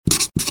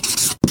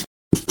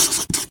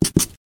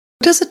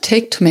does it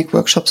take to make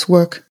workshops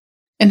work?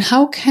 And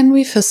how can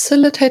we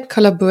facilitate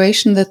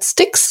collaboration that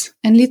sticks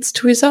and leads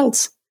to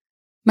results?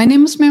 My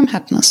name is Miriam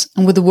Hatness,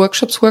 and with the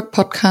Workshops Work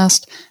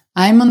podcast,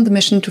 I'm on the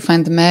mission to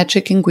find the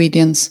magic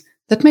ingredients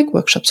that make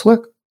workshops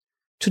work.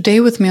 Today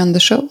with me on the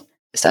show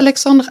is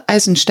Alexandre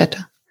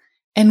Eisenchteter,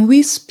 and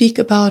we speak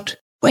about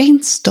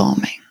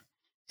brainstorming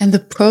and the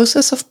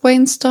process of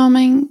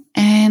brainstorming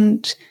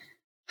and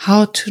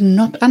how to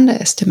not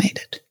underestimate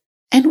it.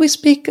 And we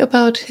speak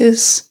about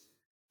his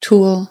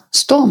tool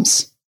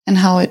Storms and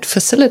how it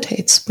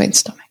facilitates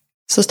brainstorming.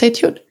 So stay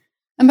tuned.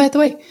 And by the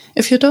way,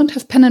 if you don't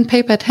have pen and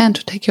paper at hand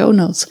to take your own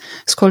notes,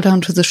 scroll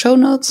down to the show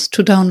notes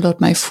to download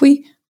my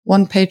free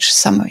one-page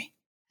summary.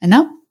 And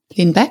now,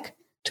 lean back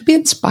to be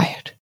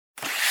inspired.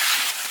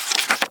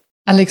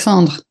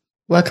 Alexandre,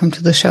 welcome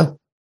to the show.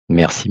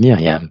 Merci,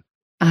 Miriam.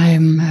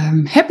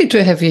 I'm happy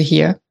to have you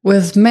here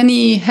with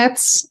many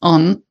hats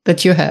on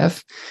that you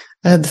have.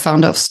 The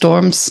founder of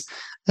Storms,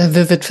 a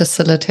vivid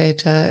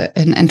facilitator,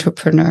 an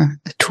entrepreneur,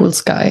 a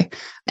tools guy,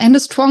 and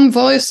a strong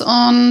voice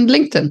on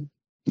LinkedIn.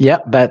 Yeah,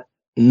 but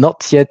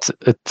not yet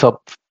a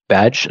top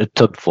badge, a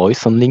top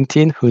voice on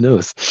LinkedIn. Who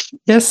knows?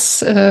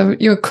 Yes,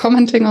 you're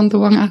commenting on the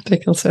wrong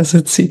articles, as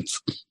it seems.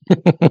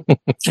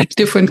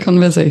 Different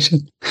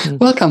conversation.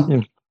 Welcome.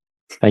 Yeah.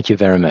 Thank you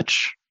very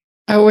much.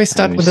 I always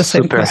start with the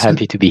same question. Super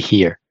happy to be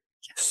here.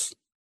 Yes.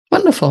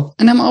 Wonderful.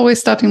 And I'm always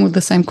starting with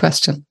the same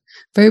question.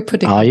 Very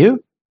predictable. Are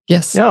you?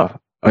 Yes. Yeah.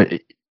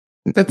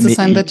 That's a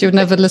sign that you've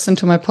never listened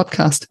to my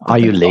podcast. Are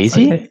you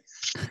lazy? Okay.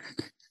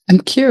 I'm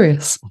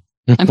curious.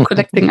 I'm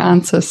collecting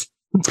answers.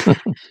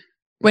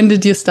 When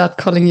did you start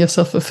calling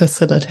yourself a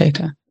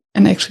facilitator?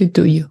 And actually,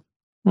 do you?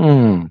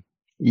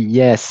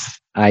 Yes,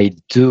 I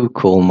do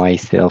call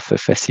myself a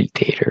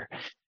facilitator.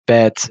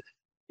 But,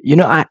 you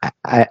know,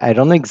 I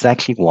don't know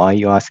exactly why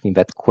you're asking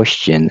that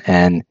question.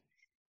 And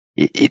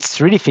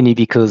it's really funny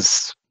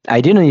because I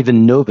didn't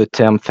even know the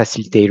term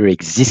facilitator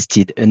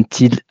existed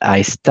until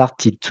I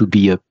started to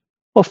be a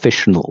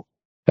professional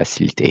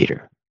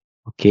facilitator.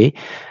 Okay.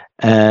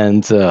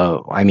 And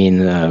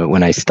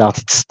when I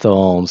started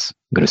Storms,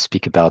 I'm going to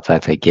speak about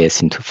that, I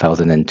guess, in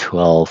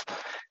 2012.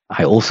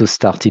 I also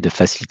started a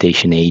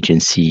facilitation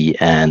agency.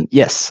 And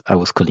yes, I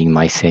was calling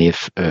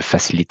myself a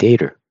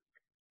facilitator.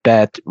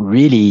 But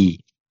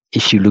really,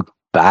 if you look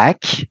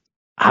back,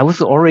 I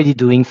was already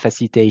doing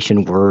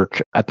facilitation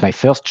work at my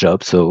first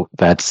job. So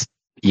that's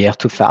year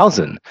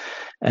 2000.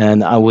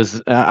 And I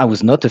was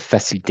not a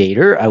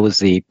facilitator. I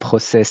was a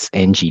process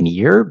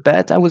engineer,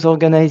 but I was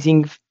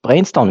organizing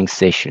brainstorming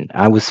session.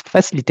 I was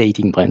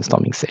facilitating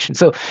brainstorming sessions.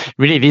 So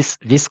really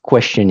this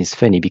question is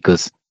funny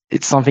because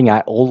it's something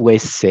I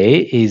always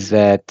say is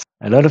that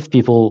a lot of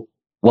people,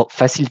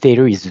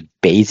 facilitator is a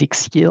basic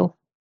skill.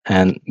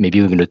 And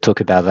maybe we're going to talk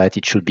about that.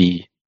 It should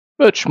be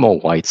much more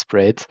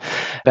widespread.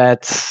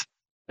 But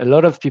a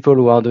lot of people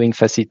who are doing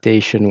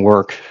facilitation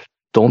work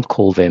don't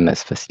call them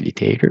as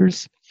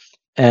facilitators.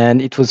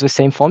 And it was the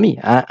same for me.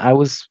 I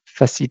was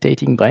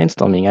facilitating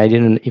brainstorming. I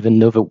didn't even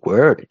know the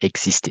word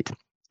existed.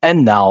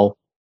 And now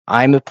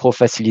I'm a pro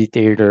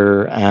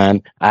facilitator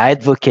and I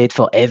advocate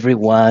for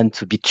everyone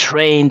to be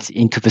trained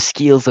into the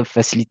skills of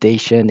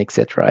facilitation,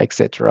 etc.,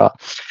 etc.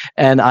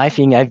 And I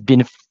think I've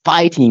been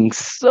fighting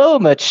so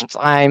much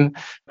time.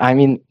 I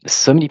mean,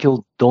 so many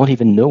people don't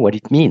even know what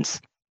it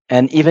means.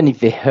 And even if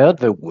they heard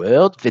the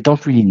word, they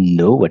don't really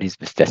know what is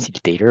the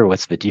facilitator,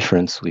 what's the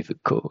difference with a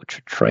coach,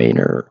 a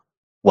trainer.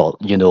 Well,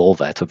 you know all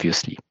that,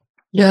 obviously.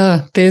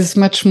 Yeah, there's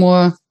much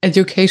more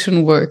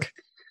education work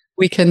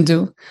we can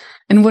do.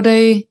 And what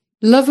I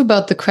love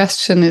about the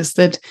question is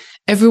that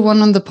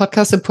everyone on the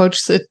podcast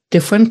approaches it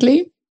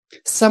differently.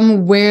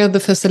 Some wear the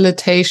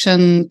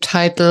facilitation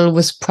title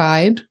with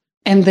pride,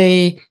 and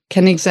they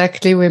can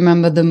exactly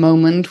remember the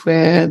moment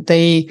where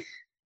they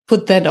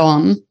put that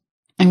on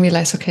and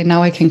realize, okay,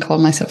 now I can call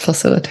myself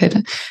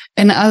facilitator.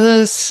 And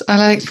others are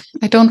like,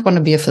 I don't want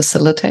to be a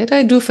facilitator.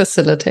 I do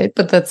facilitate,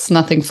 but that's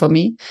nothing for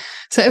me.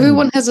 So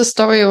everyone has a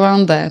story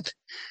around that.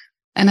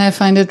 And I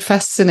find it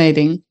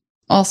fascinating.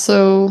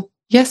 Also,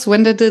 yes,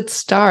 when did it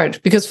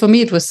start? Because for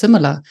me, it was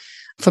similar.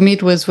 For me,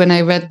 it was when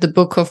I read the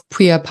book of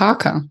Priya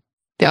Parker,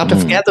 The Art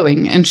of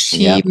Gathering, and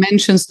she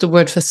mentions the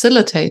word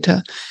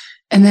facilitator.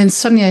 And then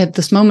suddenly I had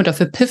this moment of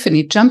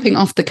epiphany, jumping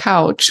off the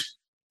couch,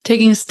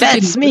 taking a sticky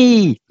That's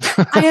me.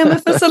 I am a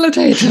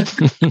facilitator.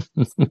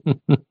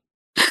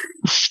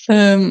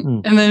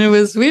 And then it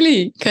was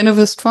really kind of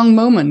a strong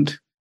moment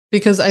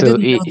because I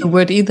didn't know the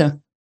word either.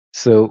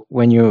 So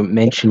when you're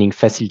mentioning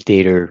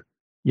facilitator,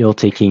 you're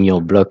taking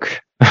your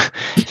block,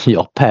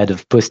 your pad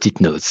of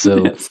Post-it notes.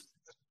 So yes.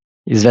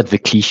 Is that the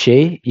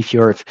cliche?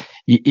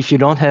 If you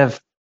don't have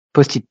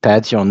Post-it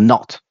pads, you're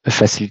not a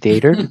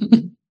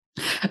facilitator.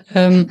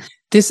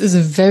 This is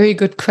a very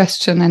good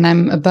question, and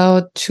I'm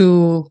about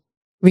to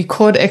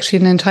record actually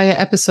an entire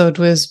episode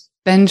with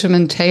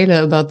Benjamin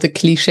Taylor about the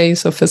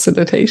cliches of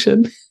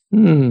facilitation.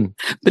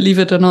 Believe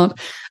it or not.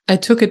 I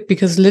took it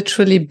because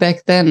literally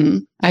back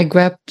then I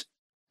grabbed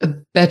a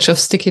batch of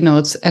sticky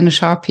notes and a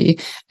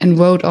Sharpie and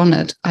wrote on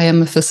it, I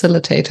am a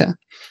facilitator.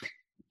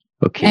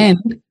 Okay.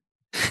 And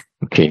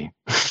Okay.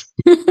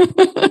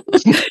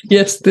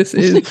 Yes, this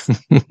is.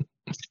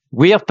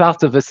 We are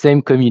part of the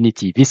same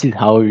community. This is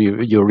how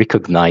you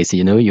recognize,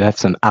 you have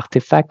some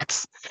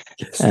artifacts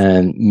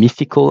and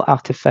mythical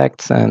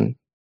artifacts, and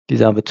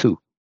these are the two.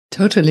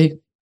 Totally.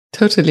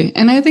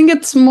 And I think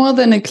it's more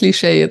than a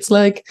cliche. It's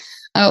like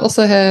I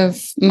also have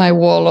my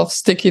wall of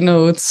sticky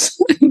notes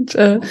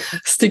and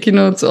sticky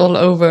notes all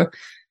over.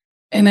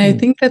 And I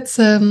think that's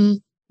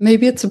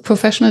maybe it's a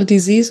professional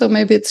disease, or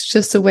maybe it's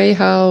just the way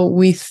how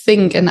we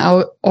think and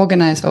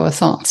organize our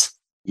thoughts.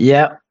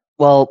 Yeah.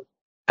 Well,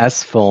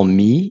 as for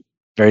me,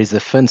 there is a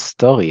fun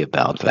story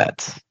about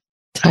that.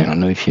 I don't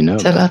know if you know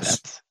about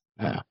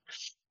that.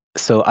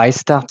 So I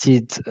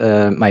started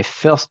my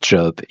first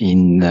job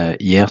in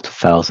year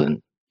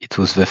 2000. It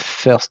was the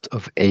 1st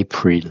of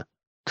April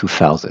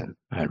 2000.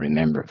 I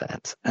remember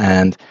that.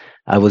 And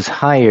I was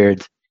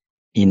hired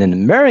in an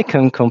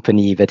American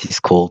company that is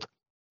called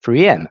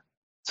 3M.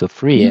 So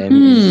 3M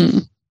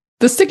is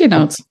the sticky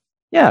notes.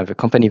 Yeah, the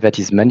company that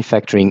is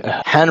manufacturing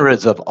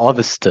hundreds of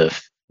other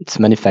stuff. It's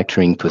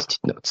manufacturing Post-it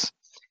notes.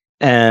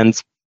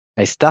 And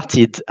I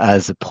started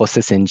as a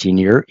process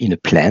engineer in a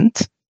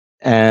plant.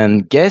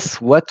 And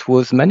guess what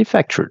was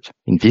manufactured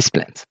in this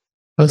plant?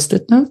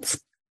 Post-it notes.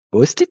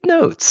 Post-it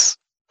notes.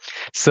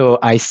 So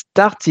I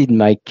started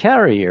my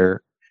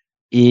career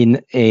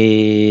in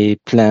a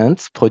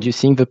plant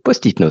producing the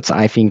Post-it notes.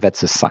 I think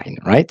that's a sign,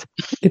 right?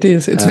 It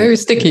is. It's very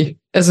sticky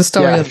as a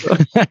story as well.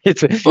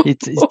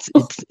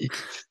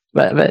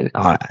 But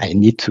I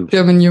need to.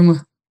 German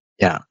humor.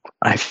 Yeah,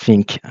 I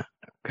think I'm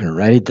going to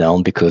write it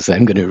down because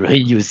I'm going to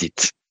reuse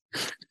it.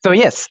 So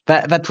yes,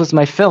 that was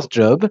my first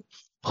job,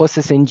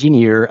 process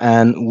engineer.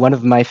 And one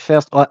of my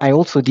first, I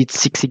also did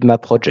Six Sigma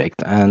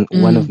project. And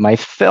one of my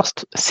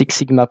first Six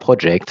Sigma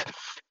project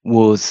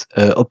was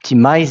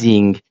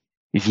optimizing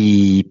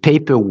the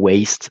paper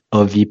waste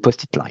of the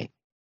Post-it line.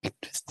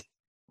 Interesting.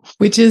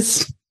 Which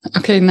is,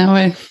 okay, now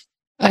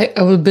I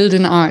will build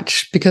an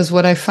arch, because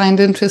what I find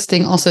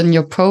interesting also in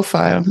your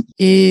profile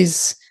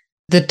is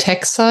the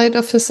tech side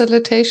of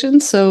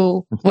facilitation.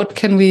 So what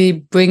can we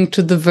bring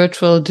to the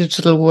virtual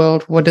digital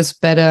world? What is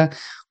better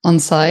on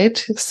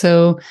site?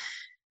 So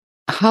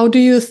how do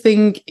you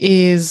think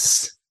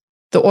is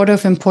the order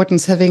of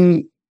importance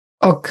having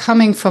or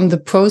coming from the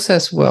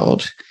process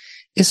world?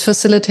 Is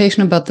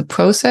facilitation about the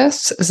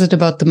process? Is it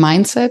about the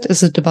mindset?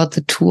 Is it about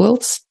the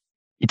tools?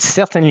 It's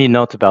certainly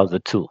not about the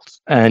tools.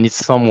 And it's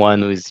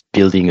someone who is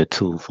building a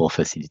tool for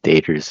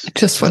facilitators. I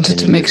just wanted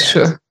to make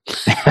sure.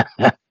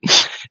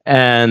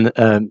 And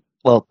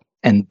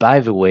and by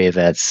the way,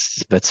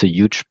 that's a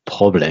huge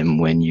problem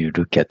when you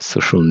look at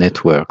social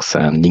networks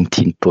and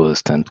LinkedIn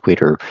posts and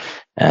Twitter,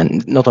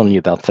 and not only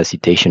about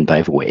facilitation,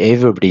 by the way,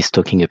 everybody's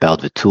talking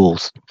about the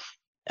tools.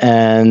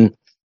 And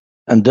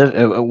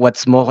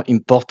what's more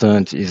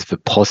important is the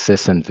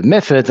process and the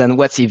methods, and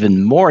what's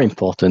even more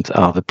important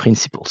are the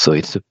principles. So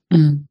it's a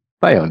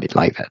pyramid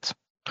like that: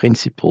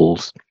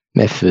 principles,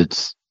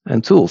 methods,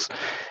 and tools.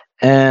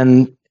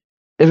 And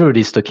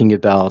everybody's talking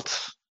about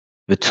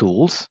the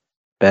tools,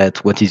 but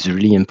what is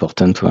really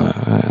important to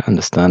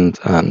understand,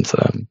 and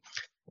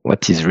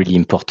what is really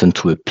important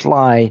to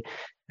apply,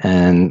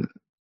 and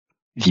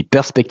the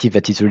perspective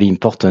that is really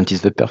important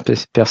is the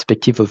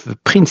perspective of the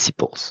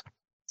principles.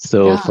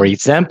 So, for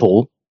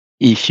example,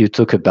 if you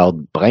talk about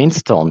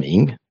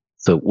brainstorming,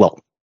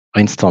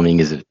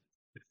 brainstorming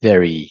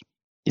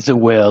is a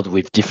word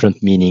with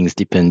different meanings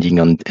depending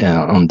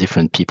on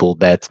different people.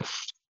 But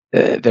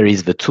there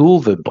is the tool,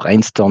 the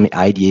brainstorming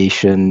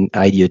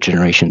idea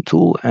generation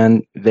tool,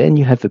 and then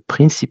you have the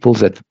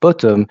principles at the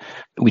bottom,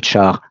 which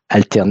are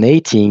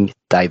alternating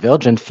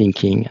divergent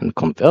thinking and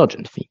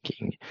convergent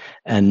thinking,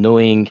 and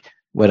knowing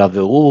what are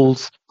the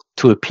rules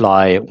to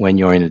apply when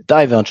you're in a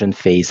divergent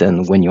phase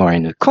and when you are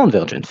in a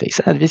convergent phase.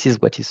 And this is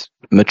what is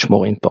much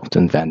more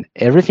important than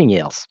everything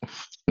else.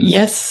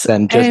 Yes.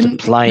 Than just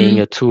applying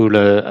a tool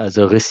as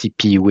a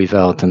recipe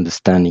without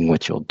understanding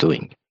what you're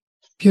doing.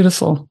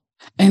 Beautiful.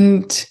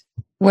 And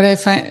what I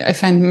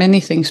find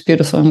many things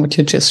beautiful in what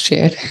you just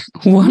shared.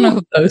 One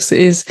of those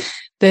is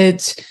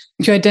that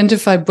you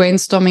identify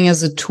brainstorming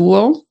as a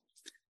tool.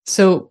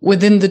 So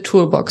within the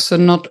toolbox, so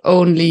not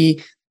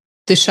only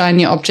the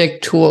shiny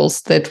object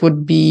tools that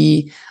would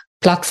be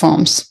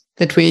platforms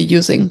that we're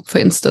using, for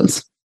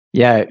instance.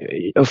 Yeah,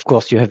 of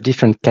course, you have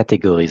different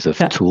categories of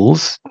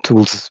tools.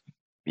 Tools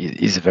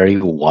is a very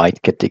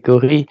wide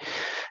category.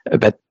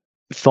 But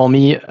for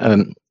me,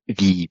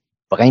 the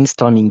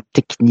brainstorming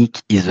technique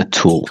is a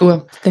tool.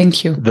 Sure.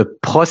 Thank you. The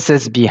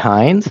process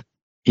behind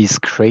is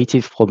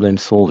creative problem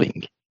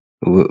solving,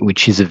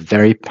 which is a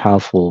very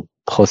powerful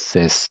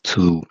process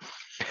to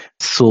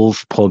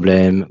solve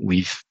problem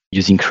with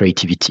using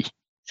creativity.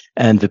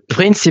 And the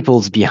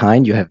principles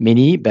behind, you have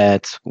many,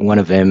 but one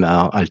of them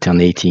are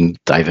alternating,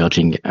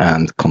 diverging,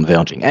 and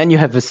converging. And you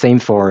have the same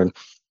for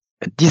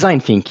design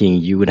thinking.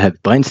 You would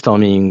have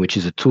brainstorming, which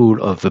is a tool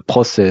of the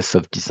process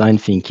of design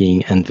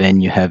thinking. And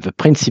then you have the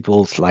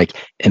principles like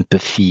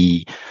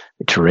empathy,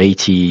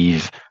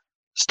 iterative,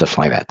 stuff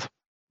like that.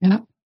 Yeah.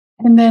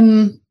 And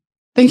then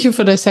thank you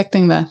for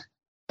dissecting that.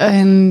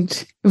 And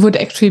it would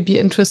actually be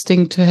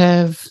interesting to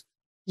have,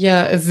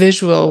 a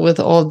visual with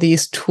all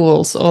these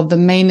tools or the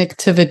main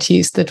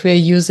activities that we're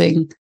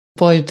using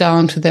boiled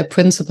down to their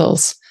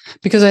principles.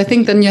 Because I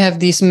think then you have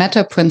these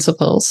meta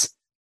principles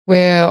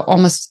where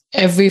almost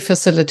every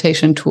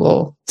facilitation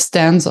tool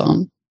stands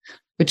on,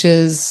 which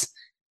is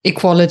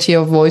equality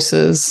of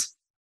voices,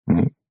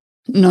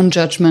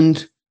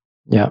 non-judgment.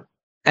 Yeah.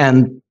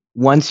 And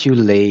once you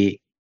lay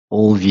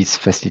all these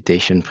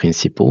facilitation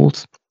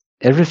principles,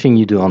 everything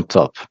you do on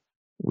top,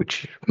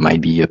 which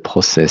might be a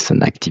process,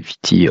 an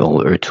activity,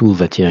 or a tool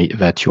that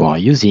you are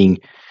using,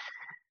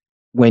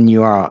 when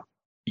you are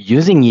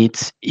using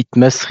it, it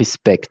must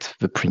respect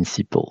the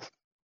principles.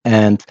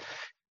 And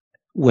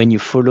when you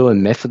follow a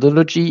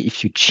methodology,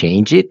 if you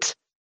change it,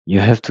 you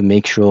have to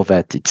make sure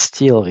that it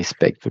still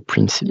respects the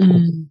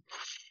principle.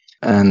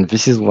 And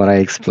this is what I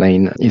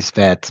explain, is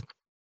that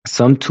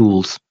some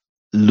tools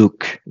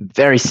look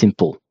very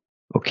simple,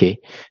 okay?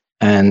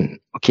 And,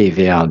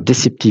 they are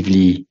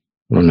deceptively,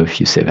 I don't know if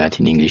you say that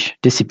in English,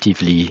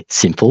 deceptively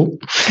simple.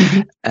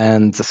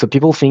 And so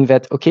people think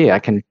that, I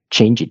can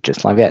change it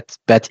just like that.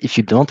 But if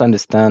you don't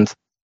understand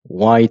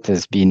why it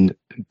has been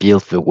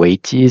built the way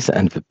it is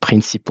and the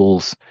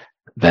principles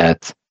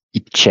that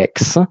it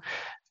checks,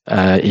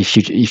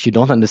 if you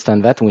don't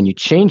understand that, when you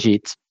change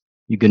it,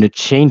 you're going to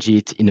change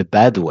it in a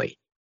bad way.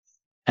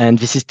 And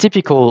this is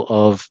typical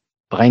of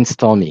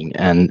brainstorming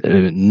and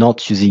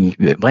not using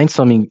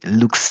brainstorming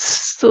looks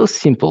so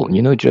simple,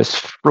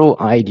 just throw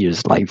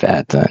ideas like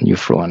that and you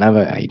throw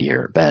another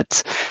idea,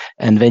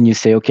 and then you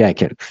say, I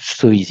can,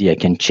 so easy, I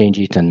can change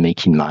it and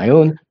make it my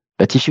own.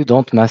 But if you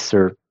don't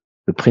master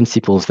the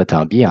principles that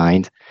are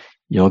behind,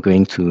 you're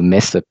going to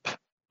mess up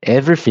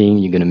everything.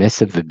 You're going to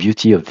mess up the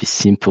beauty of this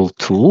simple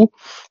tool,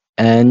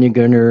 and you're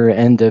going to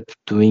end up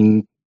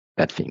doing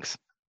bad things.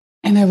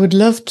 And I would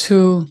love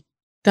to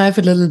dive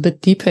a little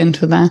bit deeper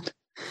into that,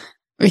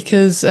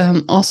 because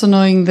also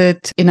knowing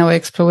that in our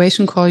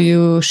exploration call,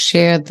 you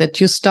shared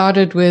that you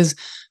started with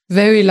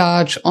very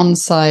large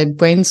on-site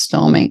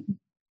brainstorming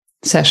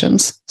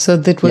sessions. So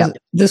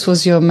this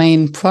was your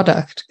main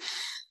product.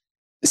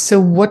 So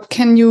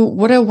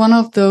what are one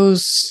of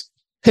those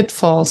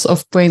pitfalls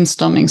of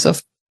brainstormings,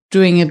 of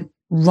doing it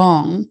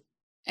wrong?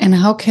 And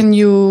how can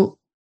you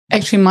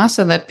actually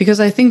master that? Because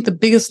I think the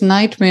biggest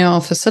nightmare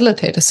of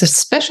facilitators,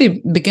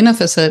 especially beginner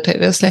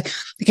facilitators,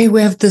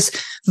 we have this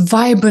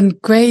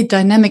vibrant, great,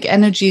 dynamic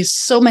energy,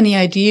 so many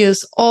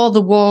ideas, all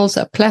the walls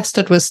are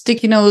plastered with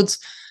sticky notes.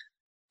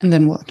 And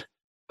then what?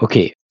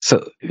 Okay,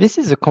 so this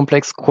is a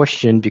complex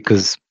question,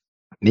 because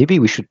maybe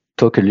we should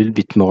talk a little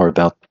bit more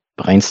about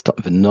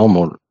the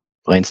normal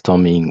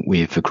brainstorming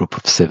with a group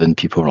of 7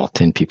 people or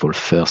 10 people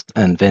first,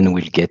 and then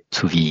we'll get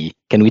to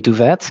can we do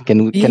that?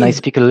 Can I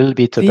speak a little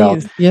bit about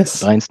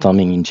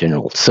brainstorming in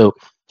general? So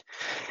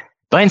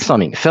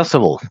brainstorming, first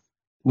of all,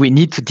 we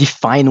need to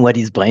define what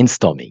is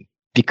brainstorming,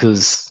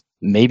 because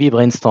maybe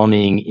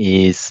brainstorming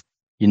is,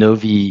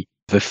 the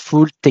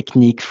full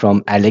technique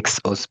from Alex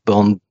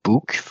Osborne's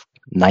book,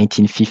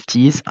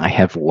 1950s. I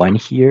have one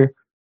here.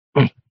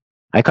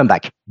 I come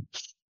back.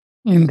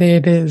 And there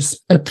it is,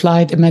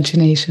 applied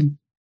imagination.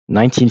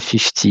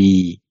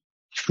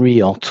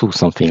 1953 or 2,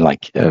 something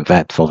like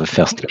that, for the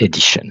first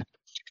edition.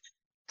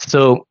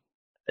 So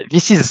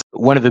this is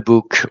one of the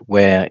books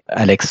where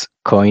Alex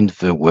coined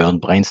the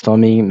word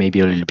brainstorming, maybe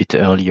a little bit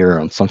earlier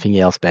on something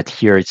else, but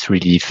here it's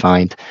really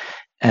defined.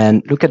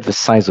 And look at the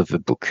size of the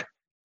book.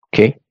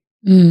 Okay?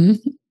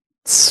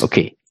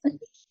 Okay. A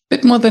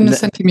bit more than a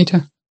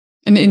centimeter,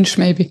 an inch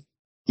maybe.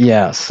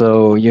 Yeah,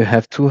 so you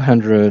have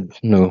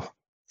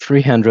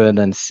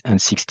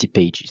 360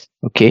 pages.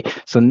 Okay,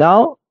 so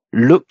now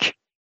look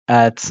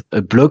at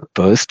a blog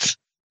post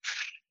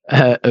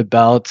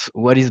about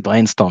what is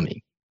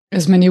brainstorming.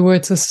 As many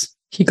words as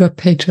he got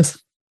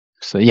pages.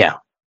 So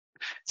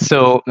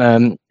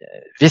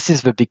this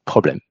is the big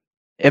problem.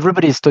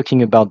 Everybody is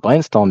talking about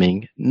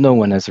brainstorming. No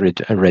one has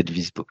read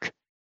this book,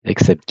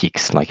 except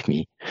geeks like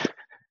me.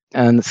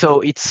 And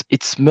so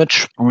it's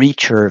much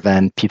richer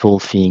than people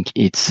think.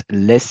 It's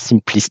less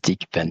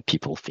simplistic than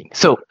people think.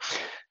 So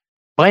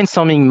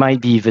brainstorming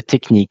might be the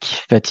technique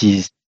that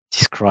is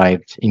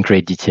described in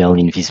great detail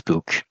in this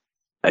book.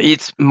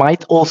 It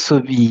might also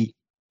be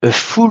a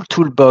full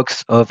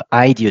toolbox of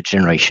idea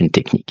generation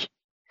technique.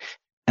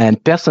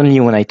 And personally,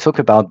 when I talk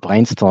about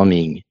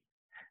brainstorming,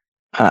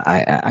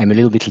 I'm a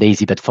little bit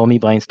lazy, but for me,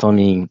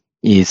 brainstorming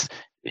is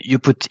you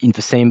put in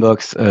the same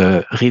box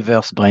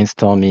reverse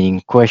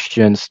brainstorming,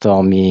 question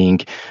storming,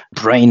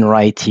 brain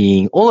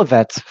writing. All of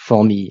that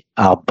for me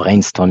are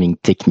brainstorming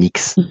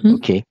techniques.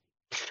 Okay.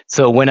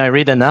 So when I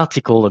read an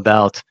article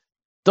about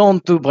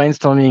don't do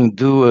brainstorming,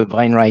 do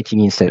brain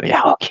writing instead.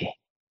 Yeah, okay.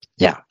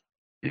 Yeah.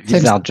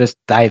 These are just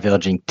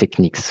diverging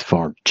techniques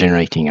for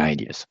generating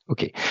ideas.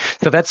 Okay.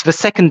 So that's the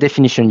second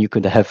definition you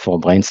could have for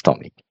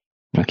brainstorming.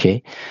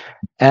 Okay.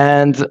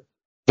 And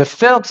the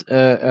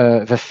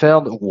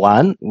third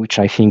one, which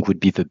I think would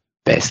be the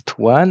best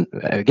one,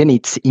 again,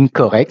 it's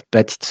incorrect,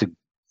 but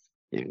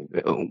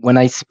when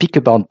I speak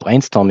about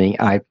brainstorming,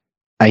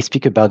 I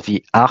speak about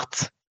the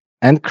art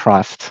and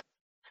craft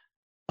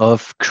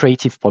of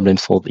creative problem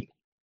solving.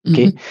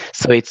 Okay,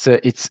 so it's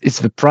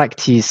the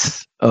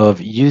practice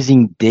of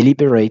using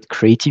deliberate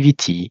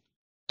creativity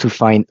to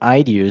find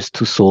ideas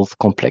to solve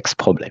complex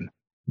problems.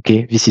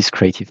 Okay, this is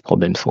creative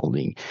problem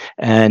solving,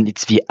 and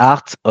it's the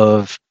art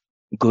of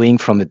going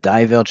from a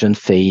divergent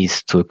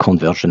phase to a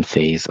convergent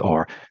phase,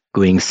 or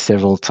going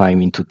several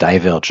times into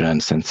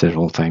divergence and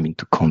several times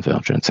into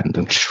convergence, and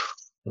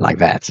like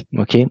that.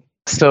 Okay,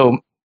 so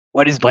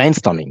what is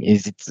brainstorming?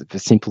 Is it the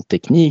simple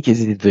technique?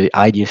 Is it the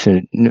idea?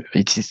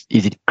 Is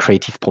it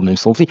creative problem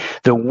solving?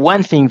 The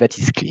one thing that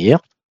is clear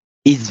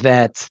is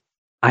that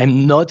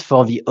I'm not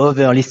for the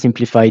overly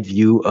simplified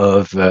view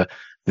of the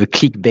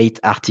clickbait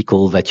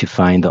article that you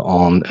find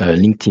on a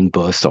LinkedIn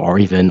post or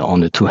even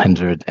on a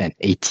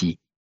 280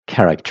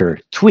 character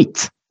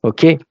tweet.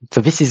 Okay,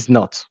 so this is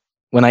not,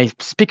 when I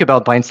speak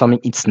about brainstorming,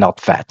 it's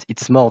not that.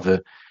 It's more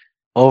the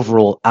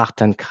overall art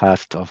and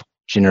craft of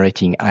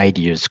generating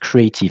ideas,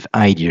 creative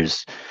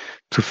ideas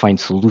to find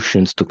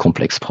solutions to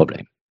complex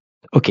problems.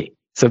 Okay,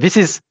 so this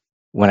is,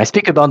 when I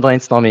speak about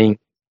brainstorming,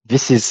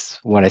 this is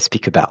what I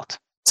speak about.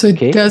 So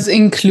it does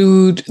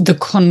include the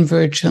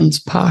convergence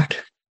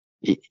part.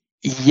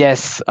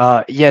 Yes,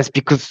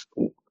 because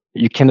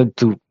you cannot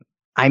do,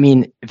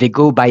 they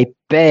go by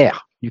pair.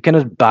 You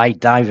cannot buy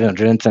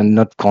divergence and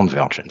not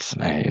convergence.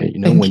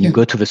 When you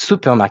go to the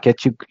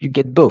supermarket, you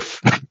get both.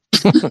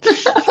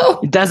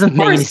 It doesn't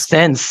make any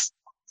sense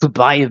to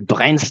buy a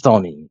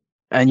brainstorming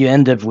and you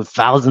end up with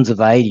thousands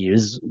of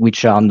ideas,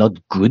 which are not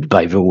good,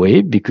 by the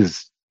way,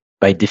 because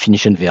by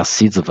definition, they are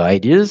seeds of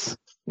ideas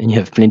and you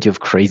have plenty of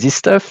crazy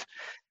stuff.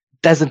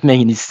 Doesn't make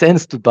any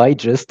sense to buy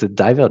just a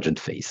divergent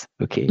phase.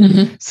 Okay.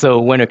 So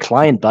when a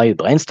client buys a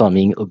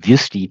brainstorming,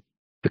 obviously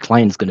the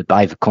client is going to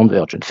buy the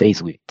convergent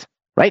phase with it.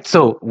 Right.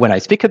 So when I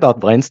speak about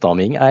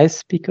brainstorming, I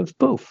speak of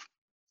both.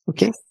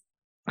 Okay.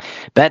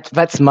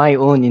 That's my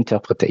own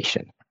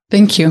interpretation.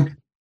 Thank you.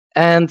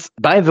 And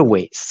by the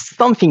way,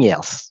 something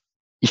else.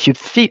 If you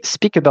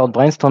speak about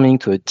brainstorming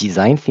to a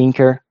design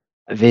thinker,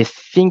 they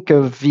think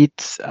of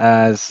it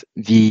as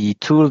the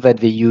tool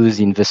that they use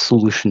in the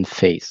solution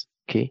phase.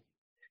 Okay.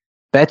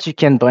 But you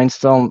can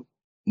brainstorm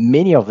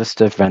many of the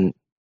stuff than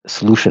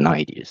solution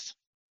ideas.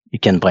 You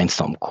can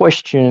brainstorm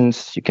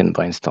questions, you can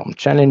brainstorm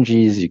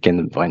challenges, you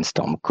can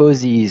brainstorm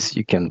causes,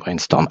 you can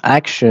brainstorm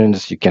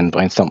actions, you can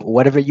brainstorm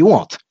whatever you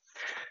want.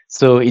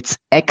 So it's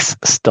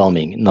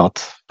X-storming,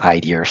 not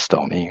idea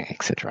storming,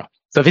 etc.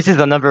 So this is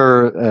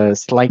another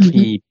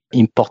slightly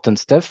important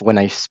stuff. When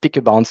I speak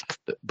about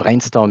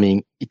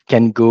brainstorming, it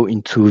can go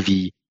into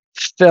the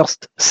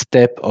first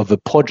step of a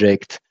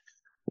project,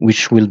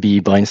 which will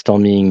be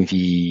brainstorming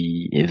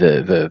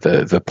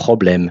the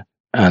problem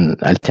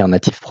and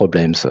alternative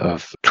problems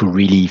to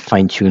really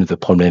fine-tune the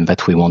problem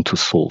that we want to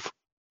solve.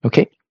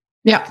 Okay?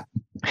 Yeah.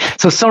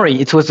 So sorry,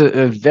 it was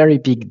a very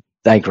big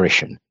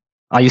digression.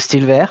 Are you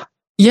still there?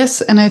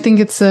 Yes, and I think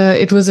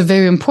it was a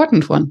very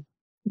important one.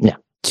 Yeah.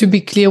 To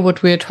be clear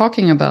what we're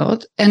talking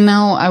about. And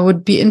now I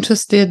would be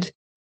interested,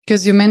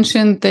 because you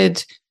mentioned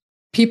that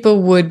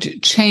people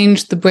would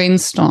change the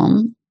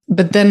brainstorm,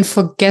 but then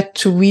forget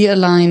to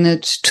realign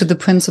it to the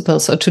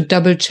principles or to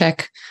double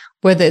check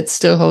whether it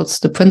still holds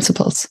the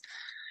principles.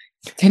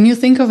 Can you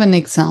think of an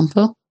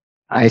example?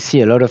 I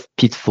see a lot of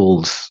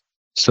pitfalls.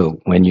 So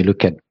when you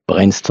look at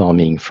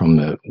brainstorming from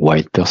a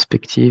wide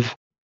perspective,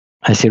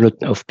 I see a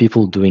lot of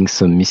people doing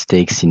some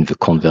mistakes in the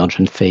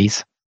convergent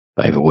phase,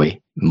 by the way,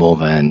 more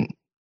than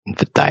in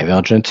the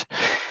divergent.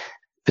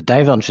 The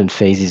divergent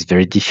phase is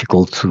very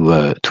difficult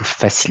to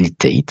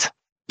facilitate.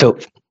 So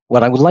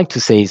what I would like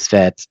to say is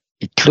that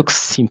it looks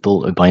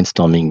simple, a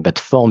brainstorming, but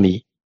for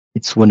me,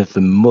 it's one of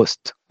the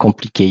most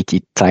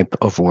complicated type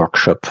of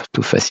workshop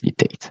to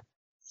facilitate.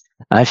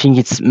 I think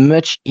it's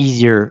much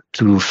easier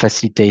to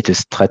facilitate a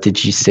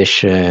strategy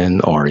session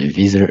or a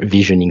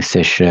visioning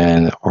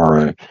session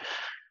or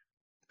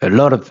a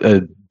lot of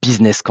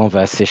business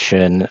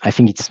conversation. I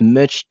think it's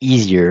much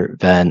easier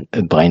than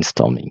a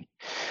brainstorming,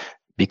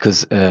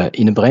 because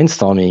in a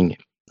brainstorming,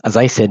 as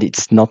I said,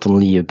 it's not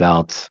only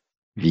about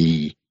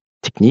the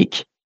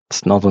technique.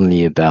 It's not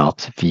only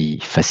about the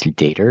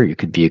facilitator. You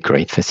could be a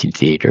great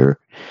facilitator.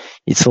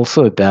 It's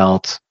also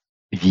about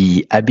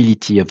the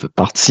ability of the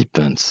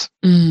participants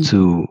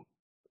to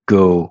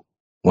go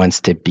one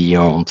step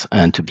beyond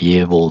and to be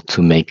able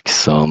to make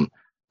some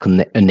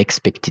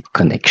unexpected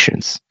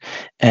connections.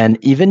 And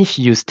even if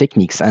you use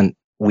techniques, and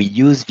we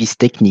use these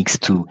techniques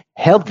to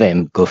help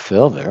them go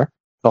further,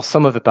 for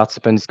some of the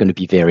participants, it's going to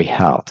be very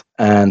hard.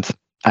 And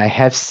I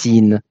have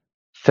seen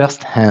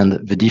firsthand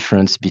the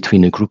difference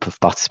between a group of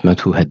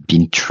participants who had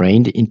been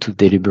trained into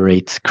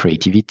deliberate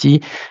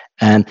creativity,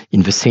 and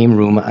in the same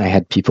room, I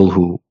had people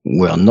who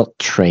were not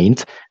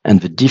trained,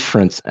 and the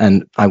difference,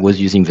 and I was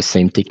using the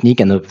same technique,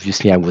 and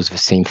obviously I was the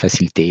same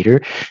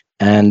facilitator,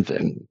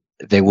 and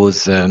there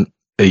was a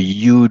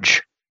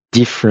huge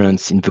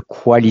difference in the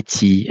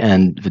quality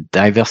and the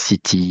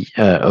diversity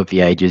of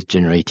the ideas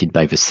generated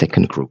by the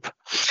second group.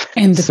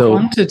 And the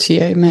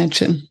quantity, I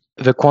imagine.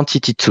 The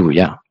quantity too,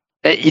 yeah.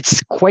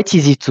 It's quite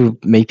easy to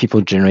make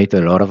people generate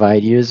a lot of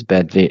ideas,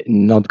 but they're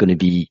not going to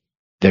be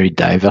very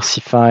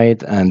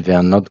diversified, and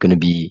they're not going to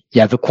be,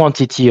 the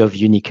quantity of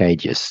unique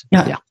ideas.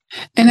 Yeah.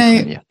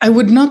 And I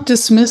would not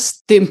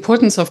dismiss the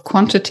importance of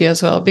quantity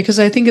as well, because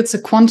I think it's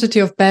a quantity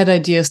of bad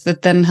ideas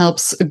that then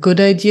helps a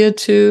good idea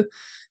to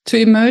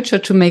emerge or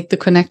to make the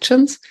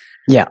connections.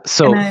 Yeah.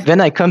 So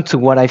then I come to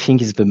what I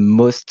think is the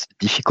most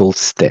difficult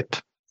step.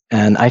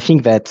 And I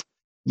think that,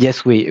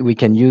 yes, we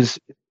can use,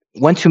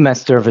 once you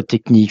master the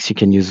techniques, you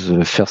can use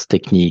the first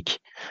technique.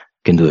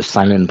 You can do a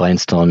silent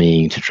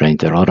brainstorming to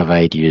generate a lot of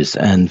ideas.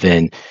 And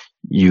then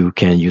you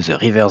can use a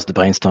reversed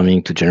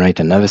brainstorming to generate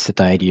another set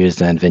of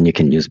ideas. And then you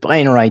can use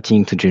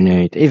brainwriting to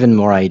generate even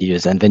more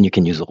ideas. And then you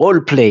can use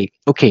role play.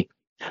 Okay.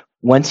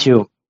 Once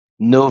you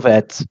know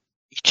that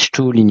each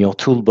tool in your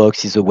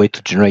toolbox is a way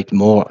to generate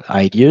more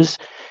ideas,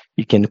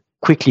 you can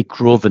quickly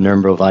grow the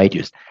number of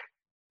ideas,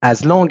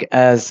 as long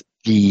as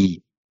the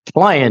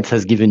client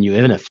has given you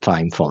enough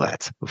time for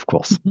that, of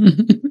course,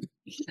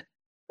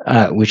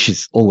 which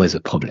is always a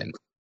problem.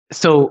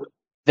 So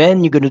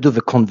then you're going to do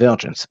the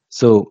convergence.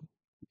 So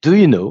do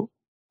you know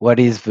what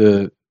is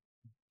the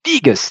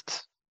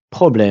biggest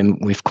problem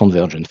with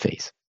convergent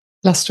phase?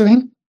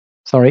 Clustering.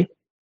 Sorry?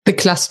 The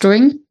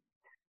clustering.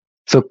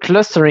 So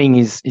clustering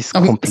is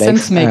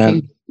complex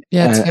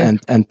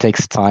and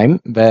takes time,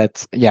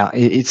 but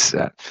it's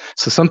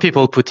so some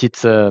people put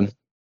it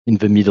in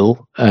the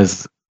middle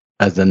as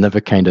another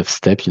kind of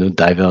step,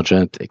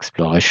 divergent,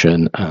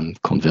 exploration, and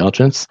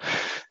convergence.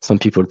 Some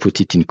people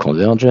put it in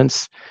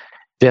convergence.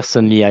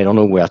 Personally, I don't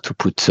know where to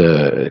put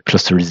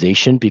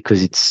clusterization,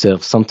 because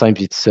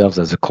sometimes it serves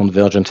as a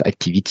convergent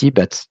activity,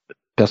 but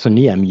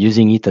personally, I'm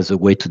using it as a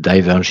way to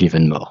diverge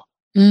even more.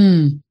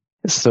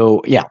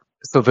 So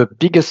the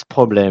biggest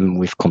problem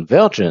with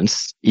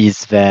convergence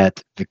is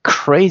that the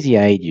crazy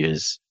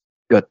ideas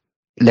got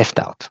left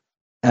out.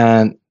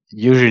 And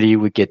usually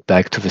we get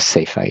back to the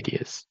safe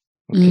ideas.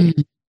 Okay.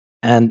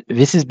 And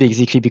this is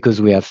basically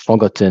because we have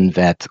forgotten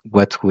that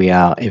what we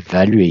are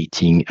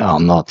evaluating are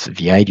not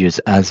the ideas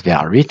as they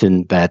are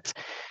written, but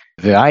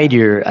the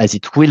idea as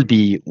it will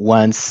be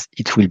once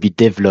it will be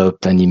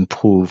developed and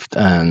improved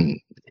and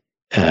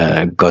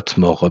got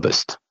more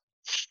robust.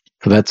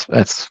 So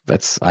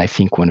that's I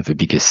think one of the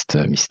biggest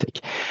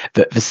mistake.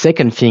 The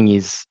second thing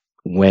is,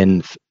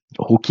 when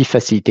rookie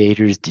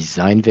facilitators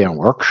design their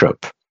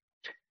workshop,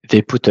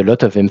 they put a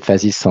lot of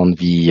emphasis on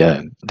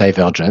the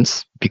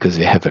divergence, because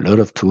they have a lot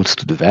of tools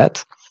to do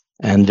that,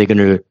 and they're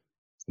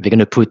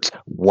gonna put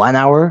 1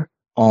 hour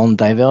on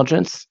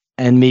divergence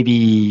and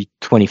maybe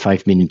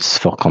 25 minutes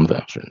for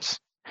convergence.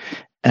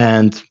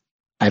 And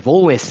I've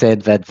always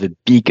said that the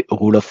big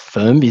rule of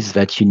thumb is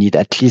that you need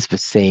at least the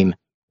same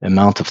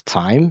amount of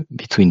time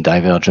between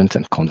divergence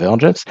and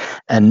convergence.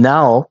 And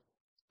now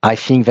I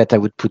think that I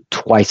would put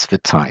twice the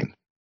time.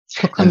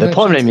 And the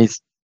problem is,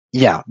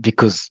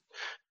 because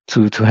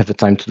to have the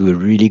time to do a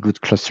really good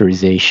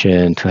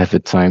clusterization, to have the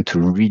time to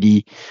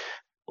really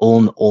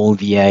own all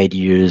the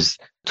ideas,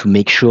 to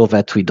make sure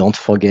that we don't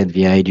forget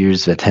the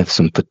ideas that have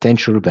some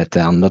potential but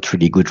are not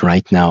really good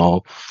right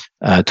now,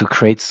 to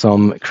create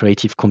some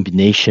creative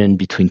combination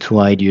between two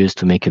ideas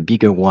to make a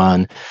bigger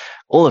one.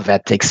 All of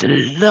that takes a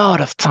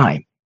lot of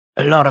time.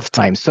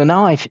 So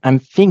now I'm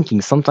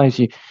thinking sometimes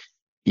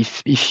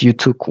if you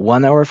took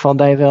 1 hour for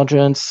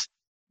divergence,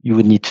 you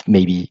would need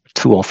maybe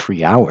 2 or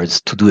 3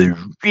 hours to do a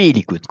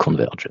really good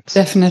convergence.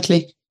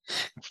 Definitely.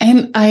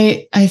 And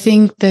I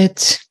think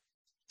that,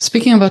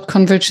 speaking about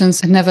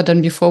convergence, a never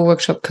done before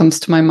workshop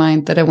comes to my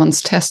mind that I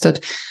once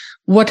tested.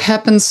 What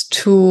happens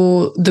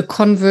to the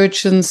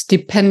convergence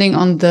depending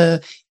on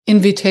the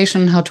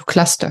invitation, how to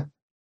cluster?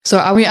 So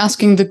are we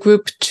asking the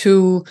group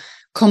to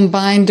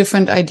combine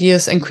different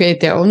ideas and create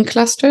their own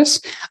clusters?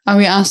 Are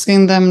we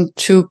asking them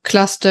to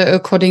cluster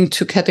according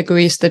to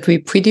categories that we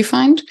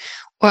predefined?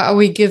 Or are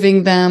we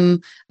giving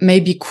them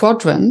maybe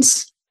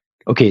quadrants?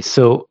 Okay,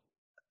 so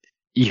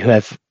you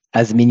have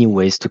as many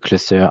ways to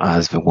cluster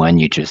as the one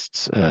you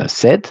just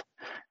said.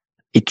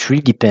 It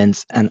really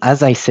depends. And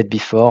as I said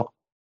before,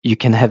 you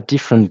can have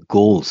different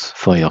goals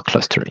for your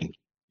clustering.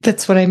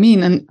 That's what I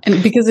mean. And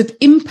because it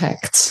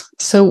impacts.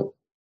 So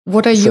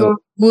what are your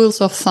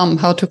rules of thumb,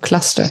 how to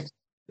cluster?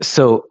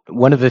 So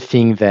one of the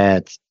things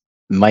that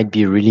might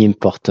be really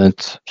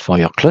important for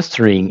your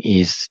clustering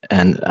is,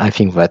 and I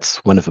think that's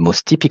one of the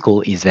most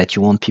typical, is that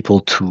you want people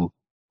to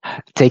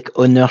take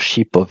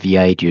ownership of the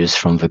ideas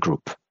from the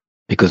group.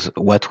 Because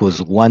what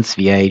was once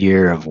the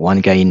idea of one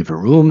guy in the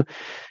room,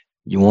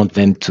 you want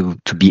them to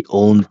be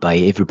owned by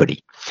everybody.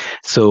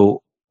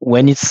 So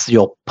when it's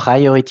your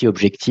priority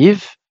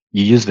objective,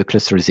 you use the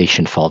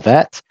clusterization for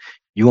that.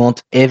 You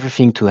want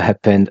everything to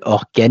happen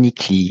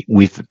organically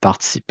with the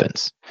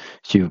participants.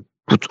 So you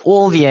put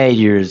all the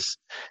ideas,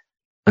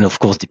 and of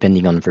course,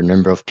 depending on the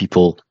number of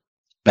people,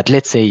 but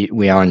let's say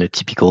we are in a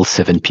typical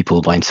 7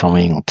 people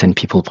brainstorming or 10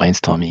 people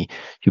brainstorming,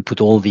 you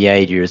put all the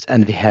ideas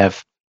and they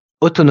have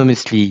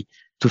autonomously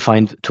to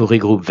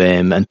regroup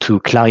them and to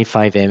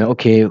clarify them.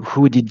 Okay,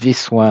 who did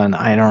this one?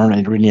 I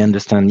don't really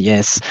understand.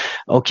 Yes.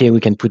 Okay, we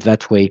can put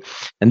that way.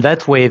 And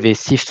that way they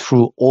sift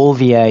through all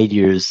the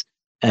ideas.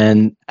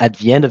 And at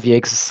the end of the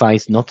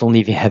exercise, not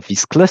only they have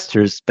these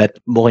clusters, but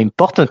more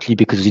importantly,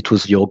 because it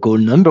was your goal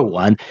number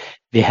one,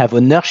 they have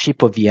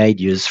ownership of the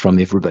ideas from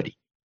everybody.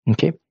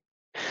 Okay.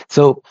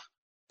 So,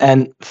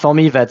 and for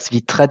me, that's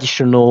the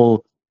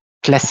traditional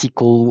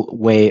classical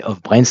way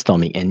of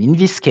brainstorming. And in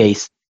this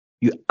case,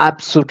 you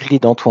absolutely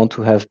don't want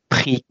to have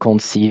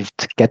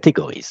preconceived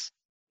categories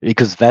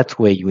because that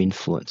way you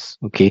influence.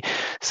 Okay.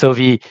 So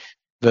the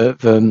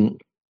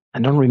I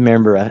don't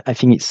remember. I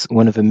think it's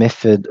one of the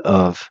method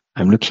of,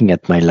 I'm looking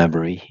at my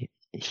library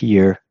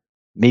here.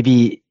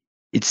 Maybe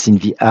it's in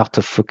the art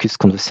of focused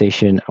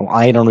conversation.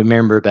 I don't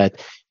remember,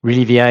 but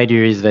really the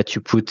idea is that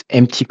you put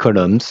empty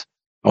columns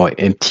or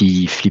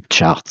empty flip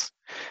charts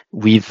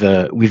with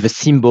a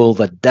symbol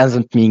that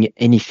doesn't mean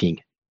anything.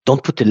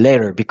 Don't put a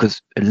letter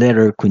because a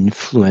letter could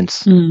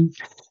influence.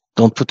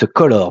 Don't put a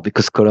color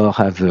because color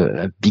have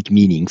big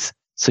meanings.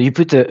 So you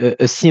put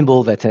a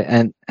symbol that,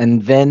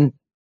 and then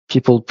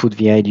people put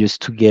the ideas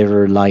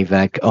together like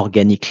that,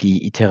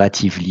 organically,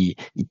 iteratively.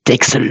 It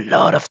takes a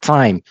lot of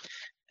time.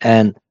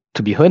 And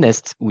to be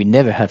honest, we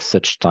never have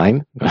such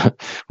time.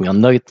 We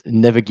are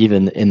never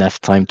given enough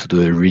time to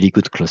do a really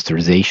good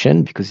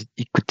clusterization because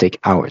it could take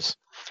hours,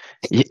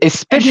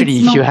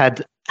 especially if you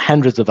had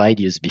hundreds of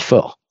ideas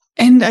before.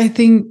 And I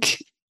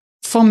think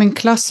forming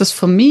clusters,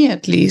 for me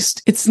at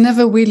least, it's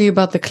never really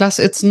about the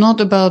cluster. It's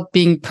not about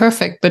being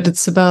perfect, but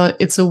it's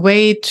a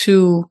way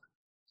to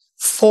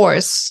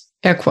force,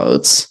 air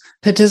quotes,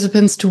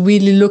 participants to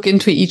really look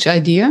into each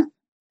idea,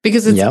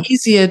 because it's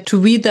easier to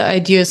read the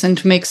ideas and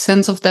to make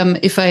sense of them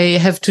if I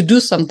have to do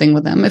something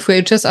with them. If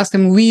we just ask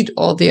them, read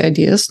all the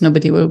ideas,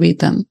 nobody will read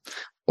them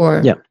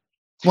or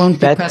won't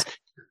be present.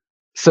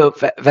 So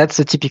that's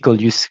a typical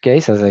use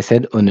case, as I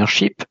said,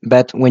 ownership.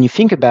 But when you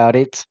think about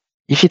it,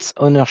 if it's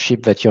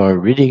ownership that you're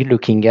really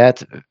looking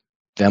at,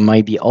 there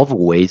might be other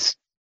ways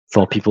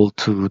for people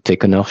to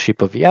take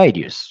ownership of the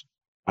ideas.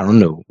 I don't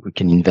know, we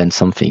can invent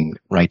something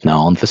right now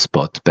on the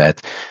spot,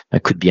 but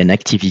that could be an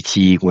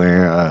activity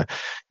where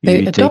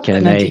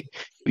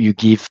you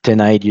give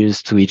 10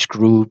 ideas to each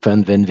group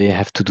and then they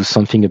have to do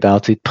something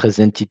about it,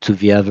 present it to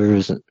the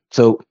others.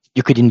 So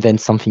you could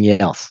invent something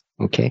else.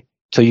 Okay.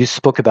 So you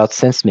spoke about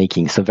sense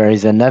making. So there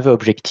is another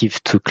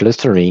objective to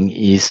clustering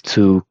is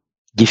to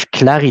give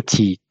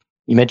clarity.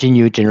 Imagine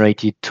you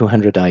generated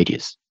 200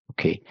 ideas.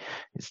 Okay.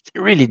 It's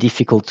really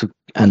difficult to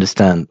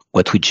understand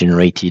what we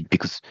generated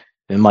because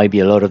there might be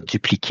a lot of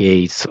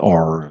duplicates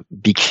or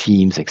big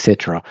themes,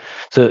 etc.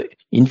 So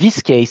in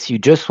this case, you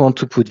just want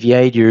to put the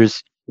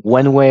ideas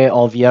one way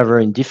or the other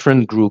in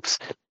different groups.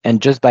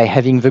 And just by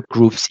having the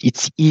groups,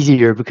 it's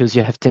easier because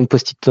you have 10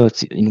 post-it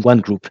notes in one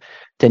group,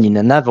 10 in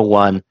another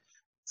one.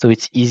 So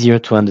it's easier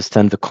to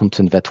understand the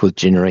content that was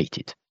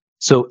generated.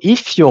 So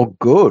if your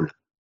goal,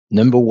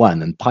 number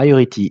one, and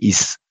priority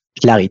is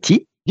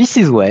clarity, this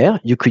is where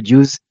you could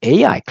use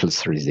AI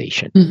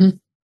clusterization. Mm-hmm.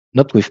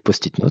 Not with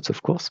post-it notes,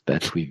 of course,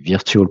 but with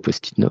virtual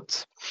post-it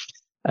notes.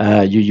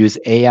 You use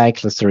AI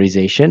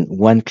clusterization,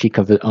 one click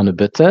on a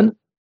button,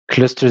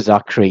 clusters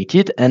are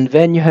created, and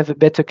then you have a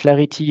better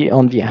clarity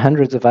on the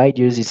hundreds of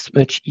ideas. It's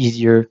much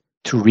easier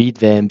to read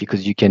them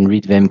because you can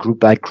read them group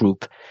by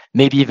group.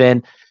 Maybe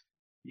then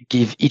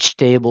give each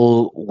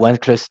table one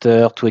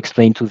cluster to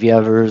explain to the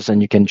others,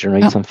 and you can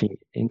generate something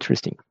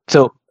interesting.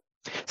 So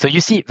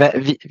you see that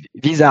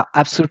these are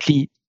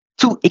absolutely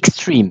too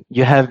extreme.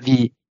 You have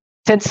the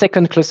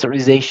 10-second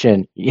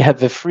clusterization, you have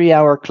the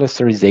 3-hour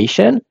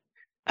clusterization,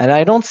 and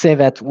I don't say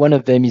that one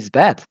of them is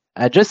bad.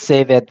 I just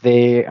say that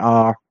they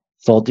are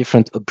for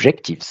different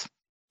objectives.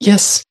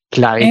 Yes.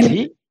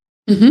 Clarity,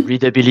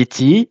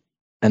 readability,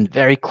 and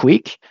very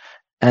quick,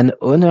 and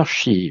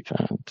ownership.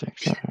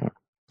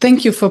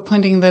 Thank you for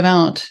pointing that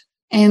out.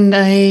 And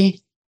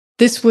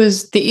this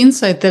was the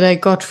insight that I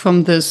got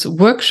from this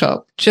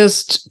workshop,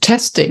 just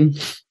testing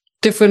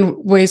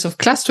different ways of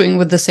clustering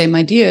with the same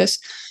ideas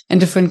and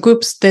different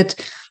groups, that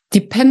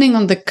depending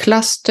on the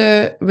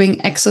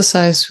clustering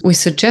exercise we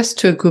suggest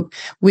to a group,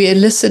 we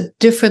elicit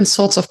different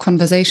sorts of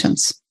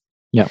conversations.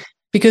 Yeah.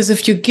 Because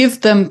if you give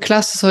them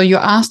clusters or you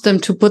ask them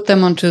to put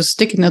them onto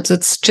sticky notes,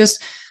 it's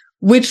just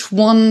which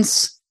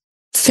ones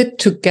fit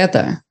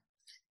together.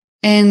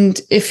 And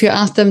if you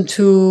ask them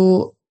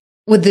to,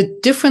 with a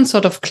different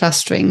sort of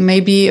clustering,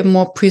 maybe a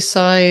more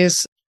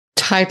precise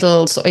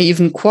titles or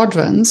even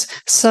quadrants,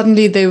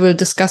 suddenly they will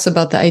discuss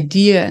about the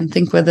idea and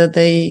think whether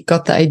they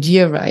got the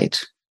idea right.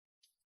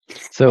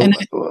 So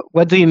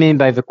what do you mean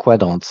by the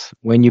quadrants?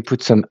 When you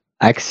put some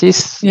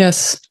axes?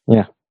 Yes.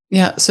 Yeah.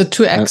 Yeah. So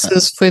 2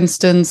 axes, for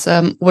instance,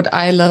 what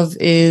I love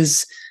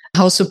is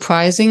how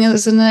surprising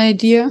is an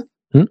idea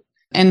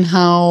and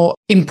how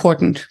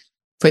important,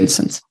 for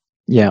instance.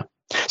 Yeah.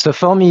 So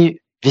for me,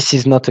 this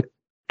is not a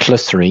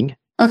clustering.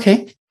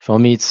 Okay. For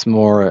me, it's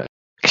more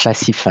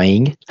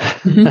classifying.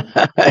 There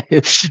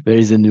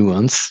is a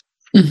nuance.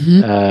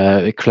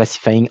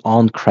 Classifying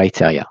on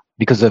criteria.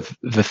 because of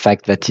the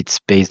fact that it's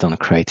based on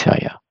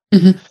criteria.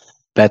 Mm-hmm.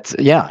 But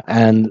yeah,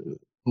 and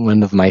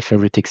one of my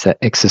favorite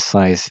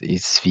exercise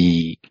is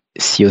the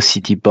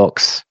COCD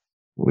box,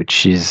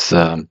 which is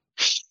there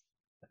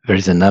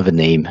is another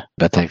name,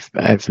 but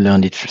I've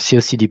learned it.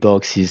 COCD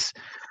box is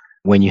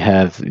when you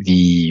have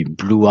the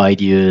blue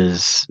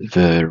ideas,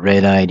 the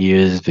red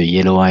ideas, the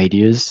yellow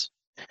ideas,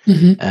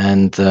 Mm-hmm.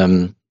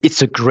 and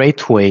it's a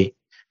great way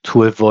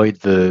to avoid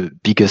the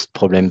biggest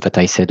problem that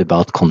I said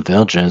about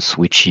convergence,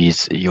 which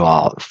is you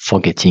are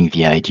forgetting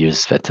the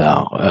ideas that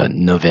are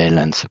novel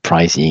and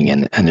surprising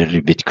and a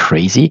little bit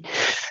crazy.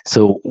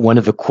 So one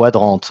of the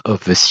quadrants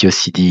of the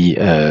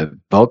COCD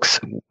box,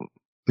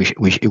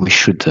 we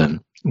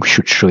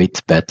should show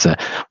it, but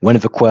one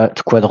of the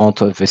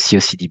quadrant of the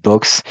COCD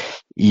box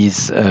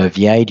is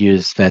the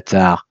ideas that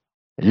are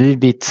a little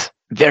bit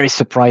very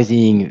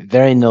surprising,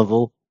 very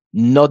novel,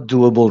 not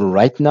doable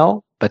right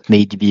now, but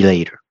maybe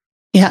later.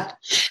 Yeah.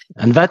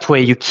 And that way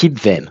you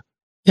keep them.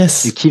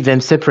 Yes. You keep them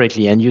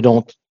separately and you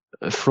don't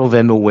throw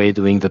them away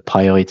during the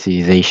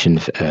prioritization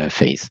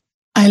phase.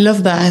 I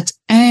love that.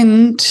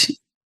 And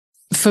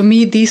for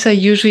me, these are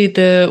usually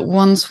the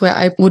ones where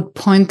I would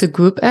point the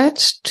group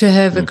at to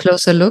have a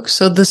closer look.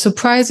 So the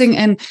surprising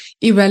and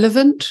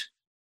irrelevant,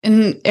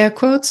 in air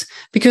quotes,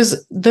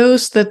 because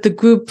those that the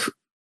group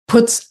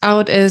puts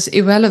out as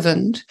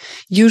irrelevant,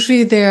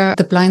 usually they're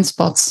the blind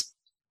spots.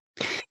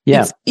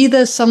 Yeah. It's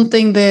either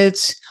something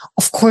that,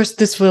 of course,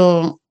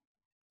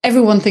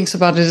 everyone thinks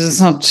about it.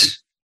 It's not,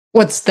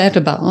 what's that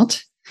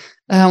about?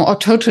 Or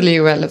totally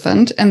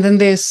irrelevant. And then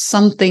there's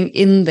something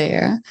in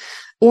there.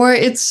 Or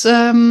it's,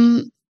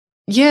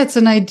 it's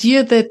an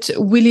idea that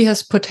really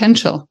has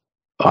potential.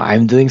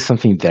 I'm doing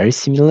something very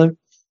similar.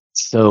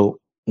 So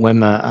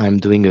when I'm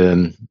doing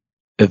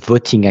a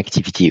voting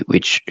activity,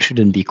 which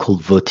shouldn't be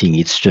called voting,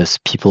 it's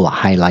just people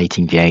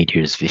highlighting the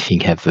ideas they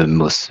think have the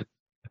most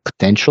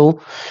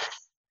potential.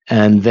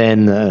 And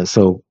then,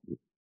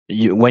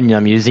 when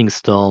I'm using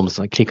Storms,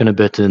 I click on a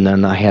button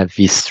and I have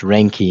this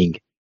ranking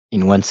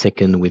in 1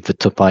 second with the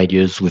top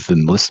ideas with the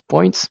most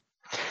points.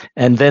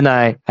 And then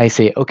I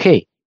say,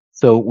 okay,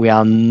 so we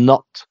are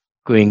not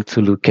going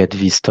to look at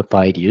these top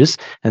ideas.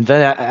 And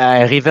then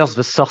I reverse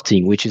the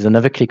sorting, which is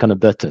another click on a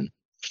button.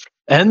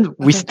 And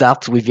we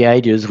start with the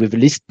ideas with a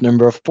least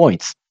number of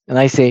points. And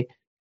I say,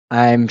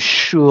 I'm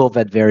sure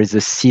that there is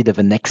a seed of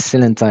an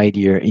excellent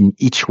idea in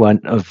each one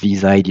of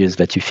these ideas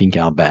that you think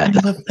are bad. I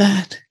love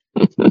that.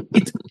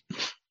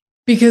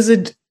 Because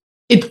it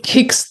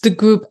kicks the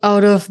group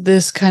out of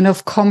this kind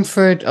of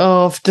comfort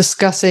of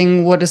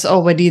discussing what is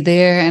already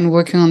there and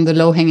working on the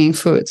low-hanging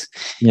fruits.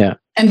 Yeah.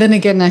 And then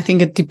again, I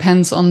think it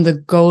depends on the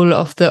goal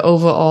of the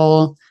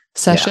overall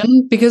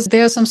session, because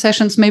there are some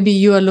sessions, maybe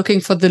you are looking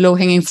for the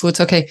low-hanging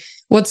fruits. Okay,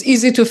 what's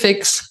easy to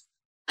fix?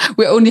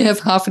 We only have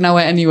half an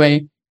hour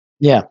anyway.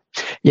 Yeah.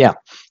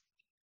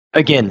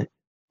 Again,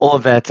 all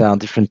of that are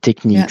different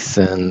techniques,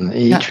 and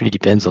it really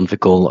depends on the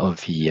goal of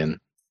the.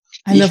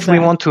 If we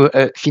want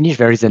to finish,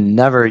 there is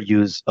another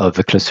use of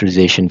the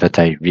clusterization that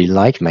I really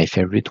like. My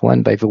favorite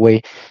one, by the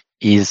way,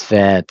 is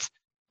that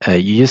you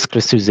use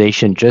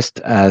clusterization just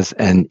as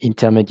an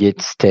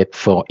intermediate step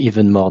for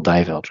even more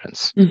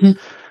divergence. Mm-hmm.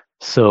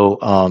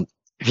 So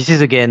this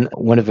is, again,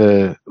 one of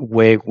the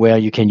way where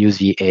you can use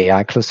the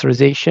AI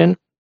clusterization.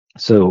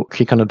 So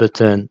click on a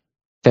button,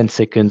 10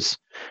 seconds,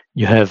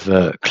 you have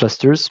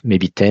clusters,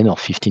 maybe 10 or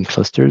 15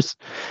 clusters,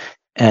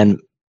 and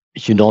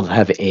you don't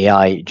have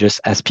AI just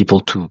ask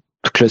people to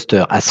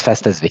cluster as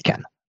fast as they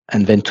can,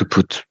 and then to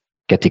put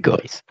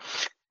categories.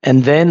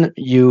 And then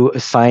you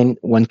assign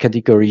one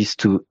categories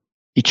to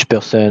each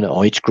person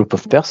or each group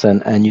of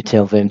person, and you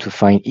tell them to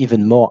find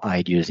even more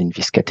ideas in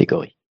this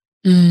category.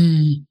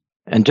 Mm.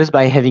 And just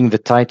by having the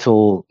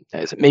title,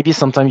 maybe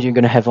sometimes you're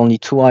going to have only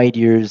 2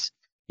 ideas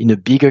in a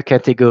bigger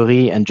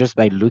category, and just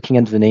by looking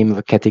at the name of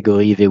a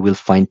category, they will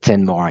find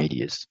 10 more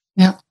ideas.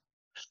 Yeah.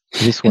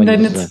 This one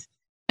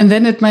and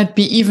then it might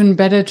be even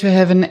better to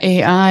have an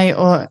AI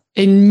or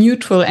a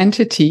neutral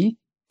entity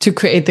to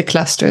create the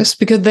clusters,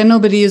 because then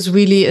nobody is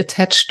really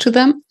attached to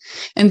them,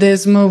 and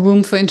there's more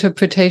room for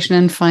interpretation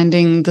and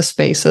finding the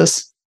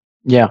spaces.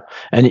 Yeah.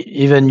 And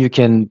even you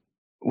can,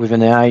 with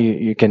an AI,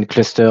 you can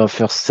cluster a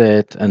first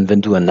set and then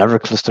do another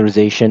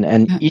clusterization.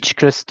 And each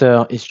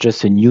cluster is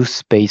just a new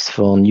space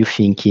for new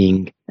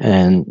thinking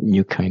and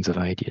new kinds of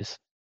ideas.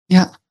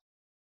 Yeah.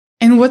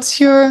 And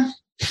what's your...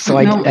 So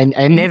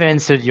I never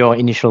answered your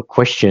initial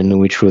question,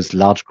 which was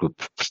large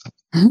group.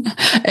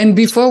 And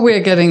before we're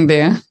getting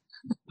there,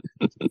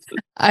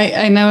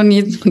 I now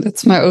need...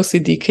 That's my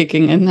OCD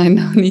kicking in. I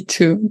now need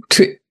to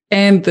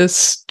end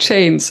this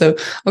chain. So,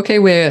 okay,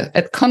 we're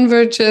at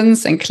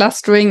convergence and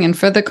clustering and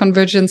further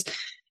convergence,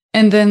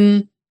 and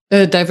then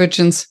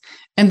divergence,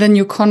 and then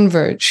you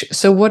converge.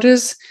 So what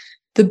is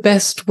the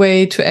best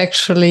way to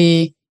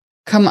actually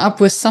come up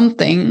with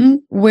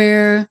something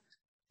where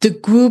the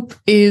group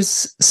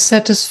is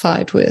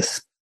satisfied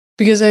with?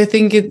 Because I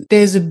think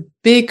there's a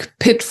big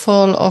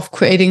pitfall of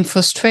creating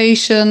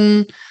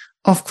frustration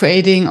of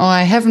creating, or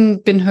I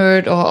haven't been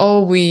heard, or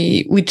oh,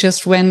 we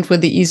just went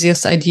with the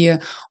easiest idea.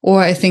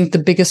 Or I think the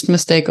biggest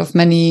mistake of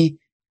many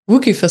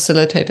rookie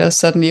facilitators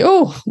suddenly,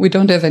 oh, we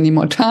don't have any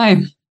more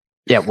time.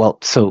 Yeah, well,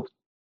 so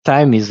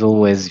time is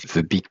always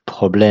the big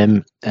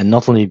problem, and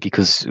not only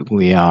because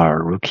we are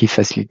a rookie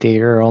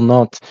facilitator or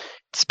not,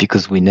 it's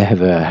because we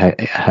never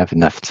have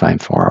enough time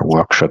for our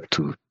workshop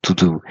to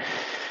do,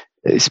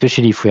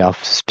 especially if we are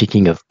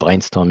speaking of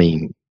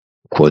brainstorming,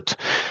 quote,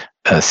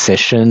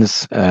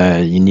 sessions.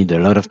 You need a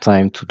lot of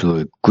time to do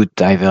a good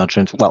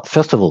divergence. Well,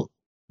 first of all,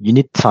 you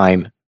need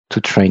time to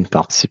train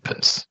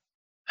participants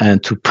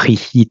and to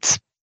preheat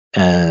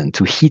and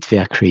to heat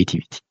their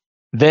creativity.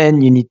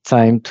 Then you need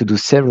time to do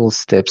several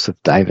steps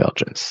of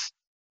divergence.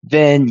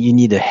 Then you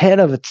need a hell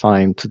of a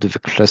time to do the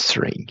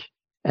clustering.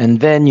 And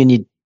then you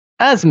need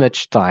as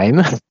much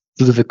time to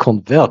do the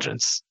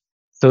convergence.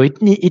 So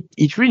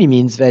it really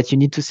means that you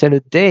need to sell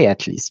a day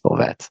at least for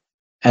that.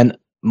 And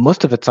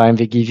most of the time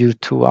they give you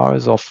 2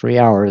 hours or 3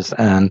 hours,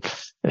 and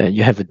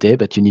you have a day,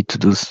 but you need to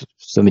do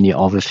so many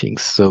other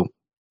things. So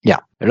yeah,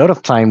 a lot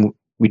of time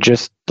we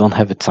just don't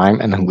have the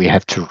time, and we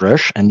have to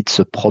rush, and it's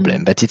a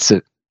problem. But it's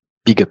a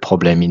bigger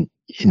problem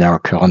in our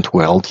current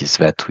world, is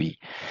that we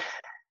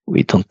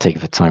don't take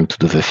the time to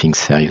do the things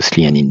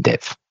seriously and in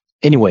depth.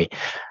 Anyway,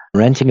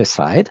 ranting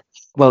aside,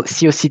 well,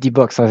 COCD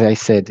box, as I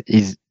said,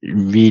 is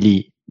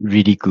really,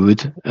 really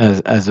good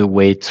as a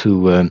way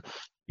to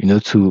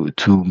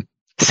to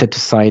set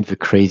aside the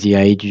crazy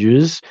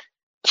ideas,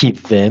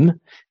 keep them,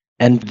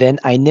 and then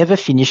I never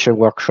finish a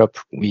workshop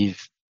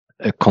with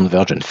a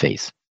convergent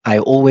phase. I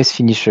always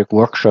finish a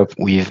workshop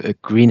with a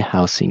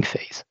greenhousing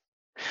phase.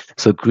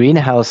 So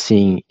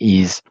greenhousing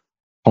is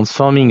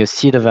transforming a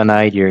seed of an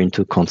idea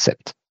into a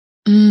concept.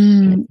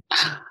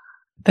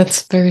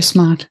 That's very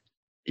smart.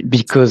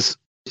 Because,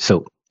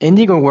 so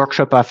ending a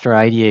workshop after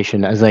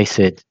ideation, as I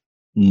said,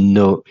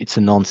 no, it's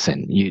a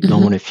nonsense. You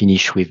don't want to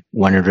finish with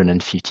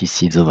 150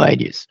 seeds of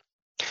ideas.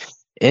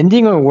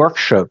 Ending a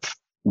workshop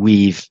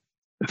with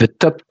the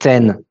top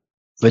 10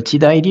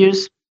 voted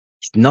ideas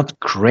is not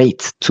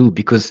great too,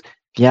 because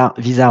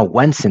these are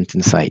one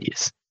sentence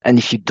ideas. And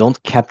if you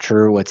don't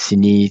capture what's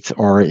in it,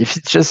 or if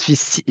it's just,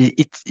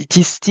 it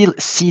is still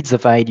seeds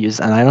of ideas.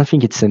 And I don't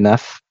think it's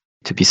enough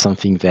to be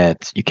something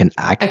that you can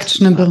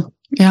actionable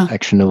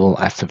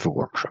after the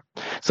workshop.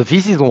 So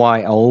this is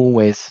why I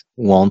always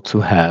want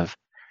to have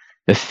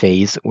a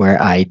phase where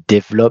I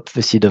develop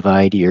the seed of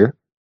idea,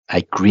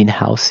 I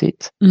greenhouse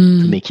it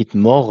to make it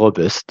more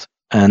robust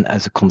and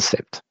as a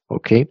concept.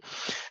 Okay.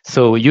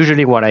 So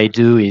usually what I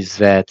do is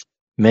that,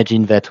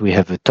 imagine that we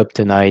have a top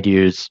 10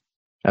 ideas.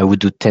 I would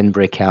do 10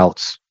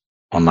 breakouts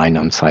online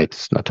on site.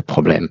 It's not a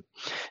problem.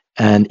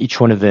 And each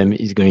one of them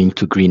is going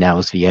to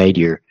greenhouse the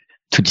idea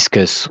to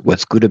discuss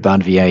what's good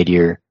about the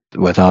idea,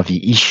 what are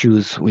the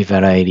issues with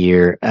that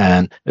idea,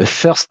 and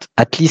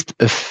at least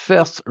a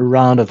first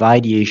round of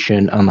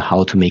ideation on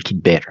how to make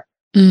it better.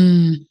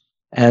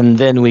 And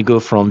then we go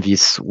from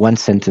this one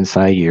sentence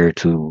idea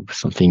to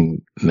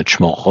something much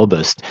more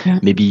robust. Yeah.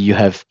 Maybe you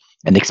have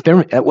an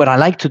experiment. What I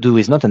like to do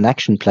is not an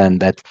action plan,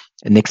 but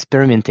an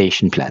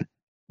experimentation plan.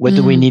 What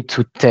do we need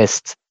to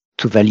test,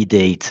 to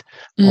validate,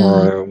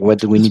 or what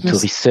do we need to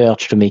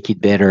research to make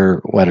it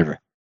better, whatever.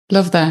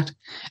 Love that.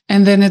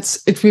 And then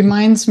it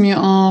reminds me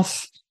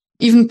of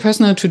even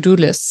personal to-do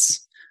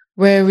lists,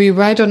 where we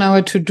write on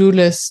our to-do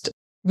list,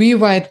 we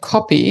write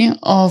copy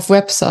of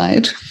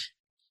website,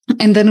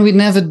 and then we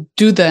never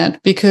do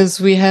that because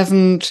we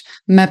haven't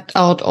mapped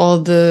out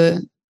all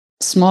the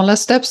smaller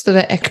steps that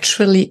are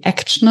actually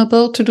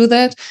actionable to do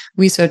that.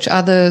 Research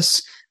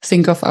others,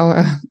 think of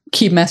our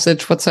key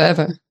message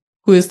whatsoever.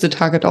 Who is the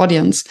target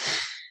audience?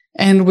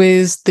 And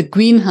with the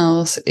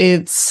greenhouse,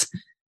 it's,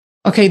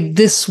 okay,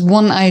 this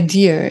one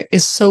idea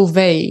is so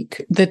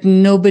vague that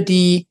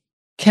nobody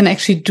can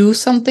actually do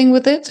something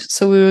with it.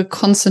 So we will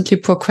constantly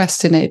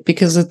procrastinate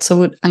because it's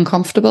so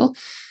uncomfortable.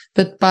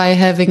 But by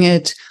having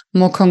it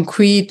more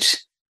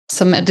concrete,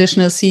 some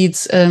additional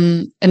seeds,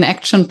 an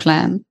action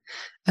plan,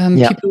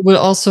 people will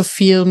also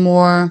feel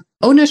more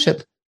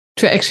ownership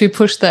to actually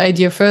push the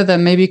idea further,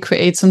 maybe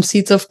create some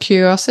seeds of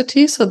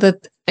curiosity so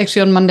that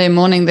actually on Monday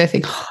morning they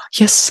think, oh,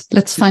 yes,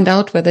 let's find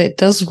out whether it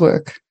does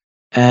work.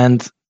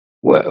 And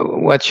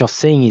what you're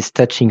saying is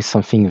touching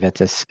something that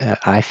is,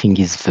 I think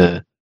is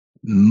the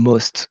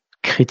most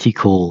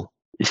critical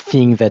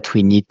thing that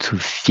we need to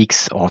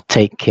fix or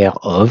take care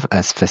of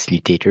as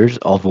facilitators.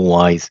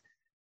 Otherwise,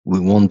 we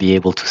won't be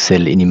able to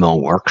sell any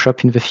more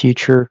workshop in the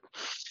future.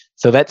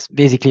 So that's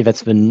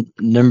the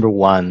number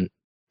one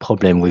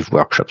problem with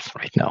workshops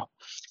right now,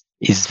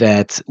 is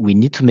that we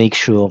need to make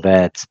sure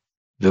that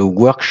the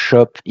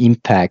workshop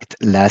impact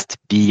lasts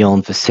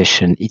beyond the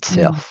session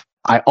itself.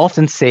 I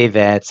often say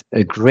that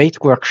a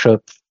great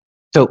workshop,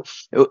 so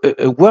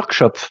a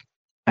workshop,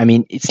 I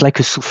mean, it's like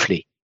a souffle.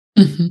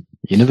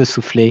 You know the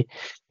souffle?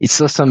 It's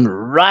awesome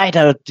right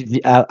out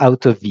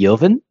of the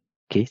oven.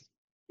 Okay,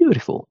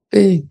 beautiful.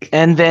 Big.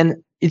 And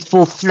then it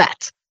falls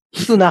flat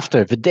soon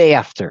after, the day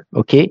after.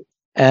 Okay,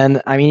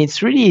 And I mean,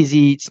 it's really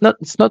easy. It's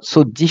not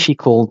so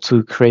difficult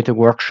to create a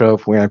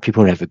workshop where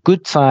people have a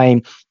good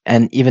time,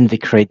 and even they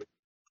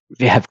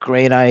have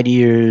great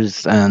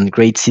ideas and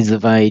great seeds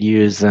of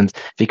ideas, and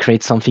they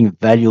create something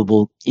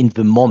valuable in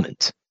the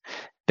moment.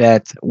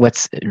 But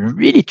what's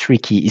really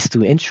tricky is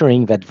to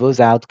ensuring that those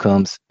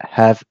outcomes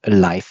have a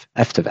life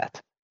after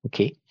that.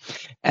 Okay.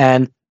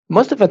 And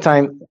most of the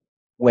time,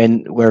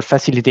 when we're a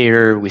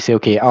facilitator, we say,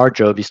 okay, our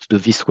job is to do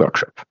this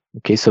workshop.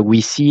 Okay. So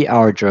we see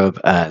our job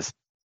as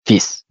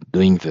this,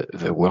 doing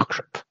the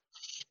workshop.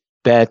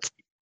 But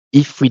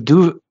if we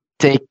do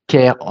take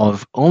care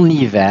of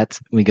only that,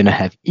 we're going to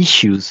have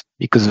issues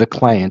because the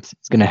client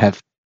is going to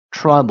have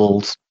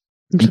troubles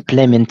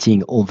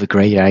implementing all the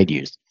great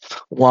ideas.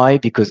 Why?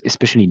 Because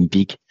especially in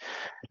big,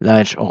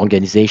 large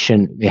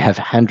organization, they have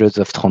hundreds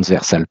of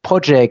transversal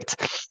projects.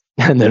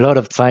 And a lot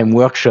of time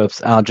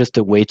workshops are just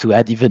a way to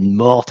add even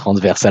more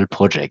transversal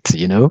projects,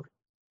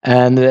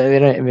 and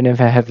they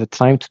never have the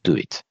time to do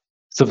it.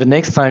 So the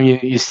next time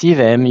you see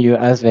them, you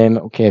ask them,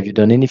 okay, have you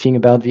done anything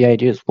about the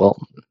ideas? Well,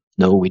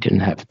 no, we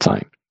didn't have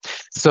time.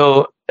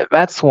 So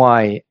that's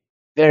why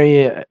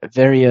very,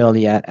 very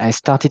early, I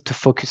started to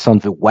focus on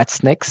the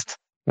what's next.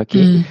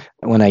 Okay.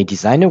 When I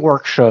design a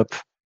workshop,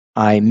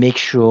 I make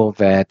sure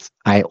that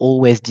I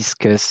always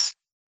discuss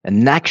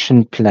an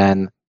action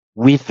plan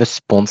with the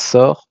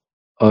sponsor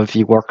of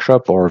the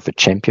workshop or the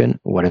champion,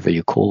 whatever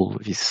you call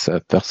this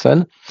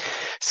person.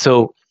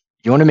 So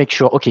you want to make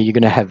sure, okay, you're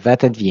going to have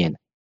that at the end.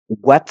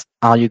 What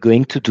are you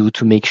going to do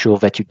to make sure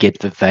that you get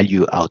the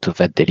value out of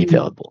that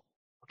deliverable?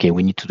 Okay,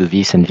 we need to do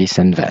this and this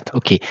and that.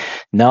 Okay,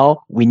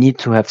 now we need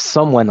to have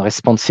someone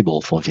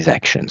responsible for these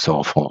actions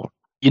or for,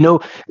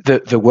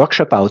 the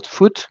workshop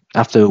output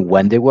after a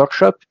one-day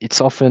workshop,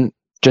 it's often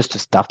just a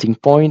starting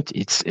point.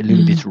 It's a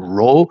little bit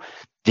raw.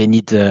 You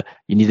need a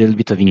little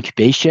bit of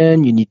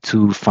incubation. You need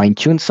to fine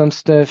tune some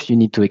stuff. You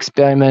need to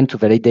experiment to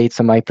validate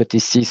some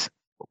hypotheses.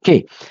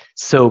 Okay.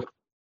 So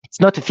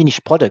it's not a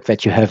finished product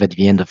that you have at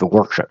the end of a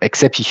workshop,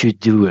 except if you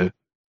do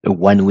a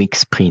 1 week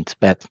sprint,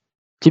 but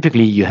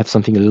typically you have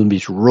something a little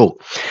bit raw.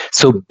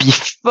 So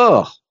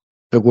before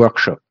the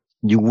workshop,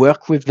 you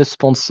work with the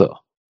sponsor,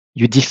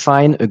 you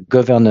define a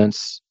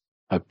governance,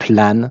 a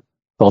plan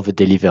for the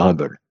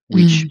deliverable,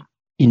 which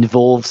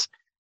involves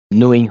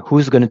knowing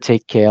who's going to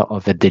take care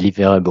of the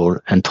deliverable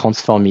and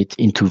transform it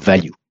into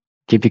value.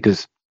 Okay,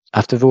 because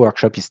after the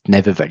workshop, it's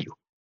never value.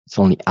 It's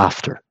only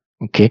after.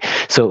 Okay,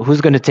 so who's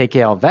going to take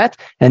care of that?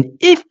 And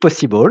if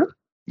possible,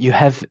 you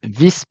have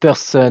this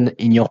person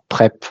in your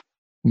prep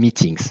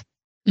meetings,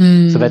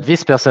 so that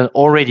this person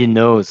already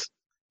knows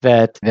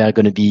that they're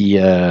going to be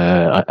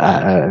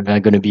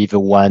the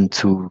one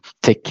to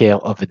take care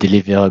of the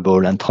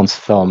deliverable and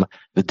transform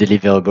the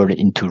deliverable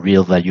into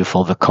real value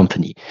for the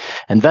company.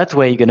 And that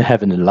way you're going to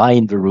have an ally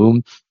in the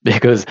room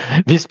because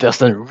this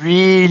person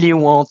really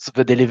wants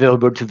the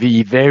deliverable to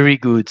be very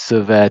good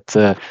so that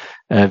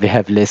they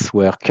have less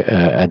work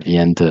at the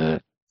end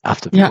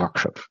after the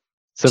workshop.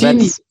 So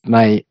that's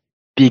my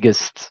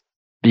biggest,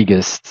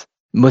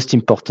 most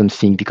important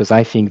thing, because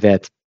I think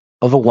that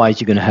otherwise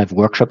you're going to have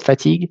workshop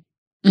fatigue.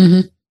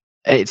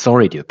 It's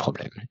already a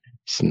problem.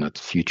 It's not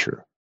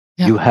future.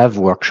 You have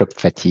workshop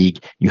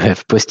fatigue. You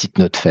have post-it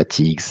note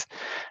fatigues,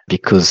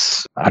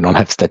 because I don't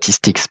have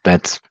statistics,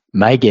 but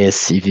my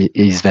guess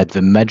is that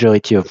the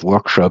majority of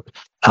workshops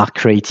are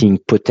creating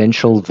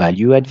potential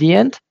value at the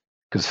end,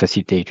 because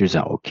facilitators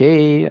are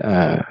okay,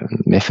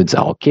 methods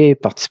are okay,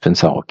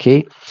 participants are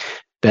okay.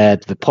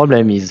 But the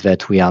problem is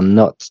that we are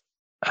not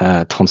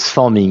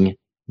transforming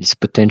this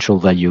potential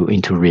value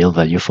into real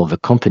value for the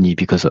company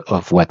because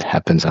of what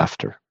happens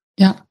after.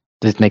 Yeah.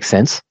 Does it make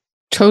sense?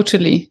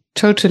 Totally.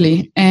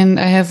 And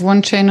I have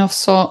one chain of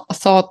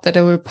thought that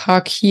I will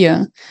park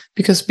here,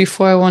 because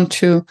before I want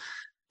to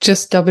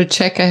just double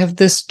check, I have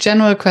this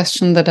general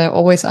question that I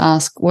always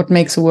ask: what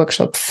makes a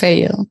workshop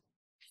fail?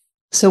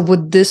 So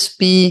would this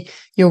be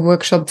your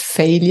workshop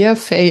failure?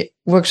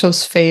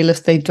 Workshops fail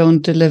if they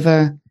don't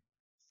deliver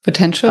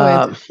potential,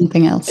 or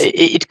something else?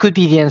 It could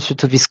be the answer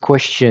to this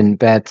question,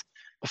 but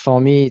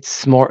for me,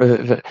 it's more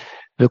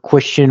the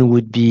question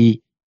would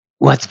be,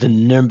 what's the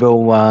number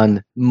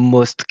one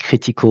most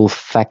critical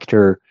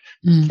factor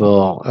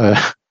for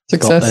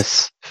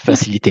us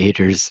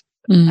facilitators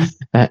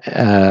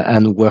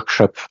and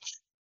workshop?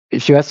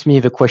 If you ask me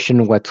the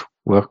question,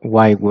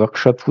 why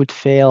workshop would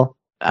fail,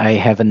 I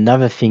have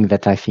another thing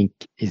that I think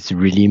is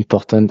really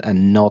important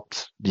and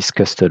not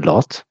discussed a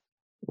lot.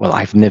 Well,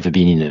 I've never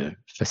been in a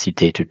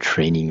facilitator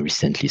training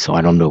recently, so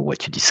I don't know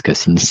what you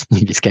discuss in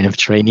this kind of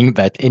training.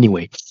 But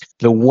anyway,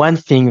 the one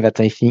thing that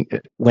I think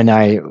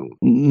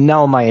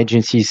now my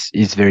agency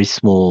is very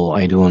small.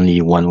 I do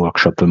only one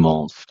workshop a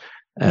month.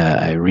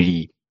 I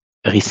really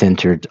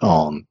recentered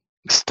on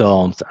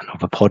storms and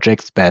other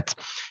projects. But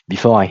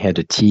before I had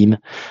a team,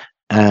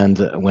 and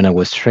when I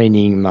was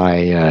training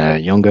my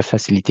younger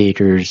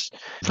facilitators,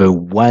 the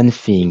one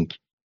thing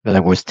that I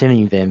was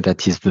telling them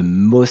that is the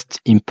most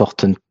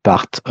important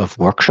part of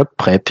workshop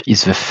prep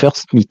is the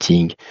first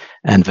meeting.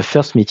 And the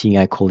first meeting,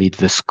 I call it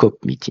the scope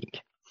meeting.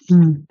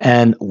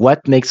 And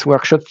what makes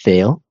workshop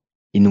fail?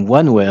 In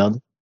one word,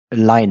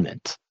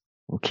 alignment.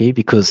 Okay,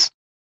 because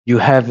you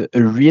have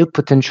a real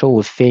potential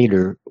of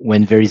failure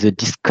when there is a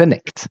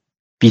disconnect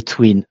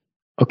between,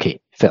 okay,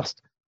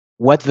 first,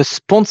 what the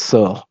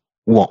sponsor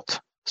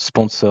want,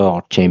 sponsor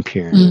or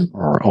champion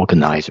or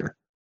organizer,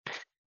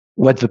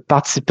 what the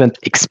participant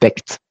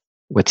expect,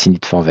 what's in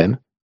it for them,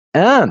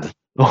 and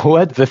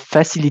what the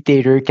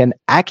facilitator can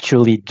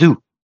actually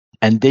do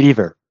and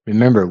deliver.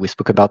 Remember, we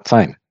spoke about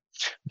time.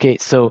 Okay,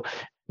 so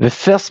the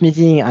first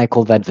meeting, I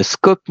call that the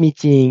scope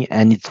meeting,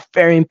 and it's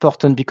very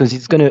important because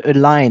it's going to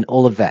align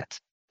all of that.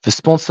 The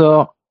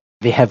sponsor,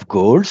 they have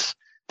goals.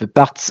 The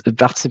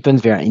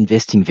participants, they are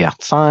investing their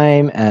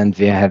time and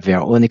they have their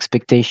own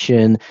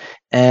expectation.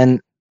 And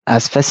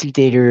as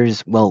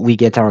facilitators, well, we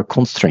get our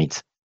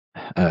constraints.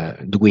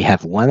 Do we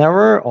have 1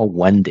 hour or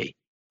 1 day?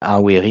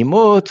 Are we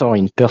remote or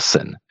in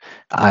person?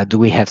 Do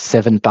we have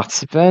 7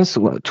 participants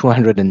or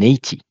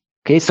 280?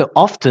 Okay, so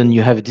often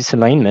you have a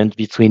disalignment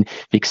between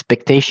the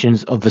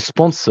expectations of the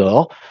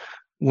sponsor,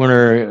 want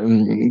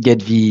to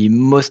get the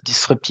most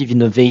disruptive,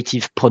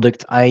 innovative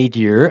product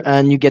idea,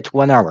 and you get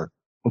 1 hour.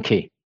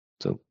 Okay,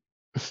 so.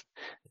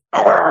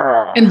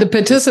 And the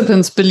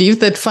participants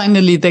believe that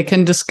finally they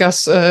can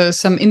discuss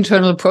some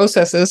internal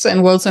processes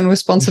and roles and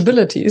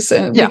responsibilities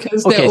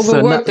because they're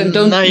overworked and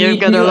don't now you've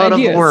got a lot of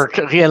work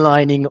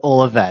realigning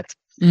all of that.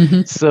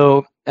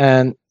 So,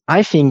 and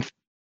I think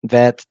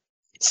that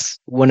it's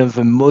one of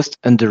the most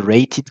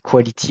underrated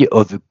quality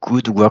of a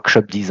good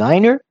workshop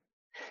designer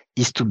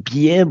is to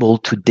be able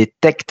to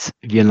detect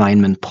the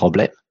alignment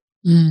problem.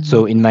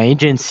 So in my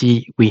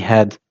agency, we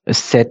had a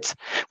set.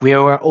 We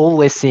were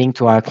always saying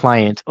to our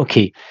client,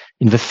 okay,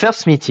 in the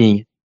first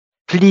meeting,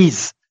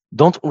 please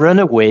don't run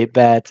away,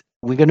 but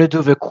we're going to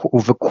do the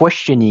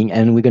questioning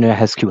and we're going to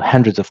ask you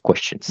hundreds of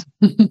questions.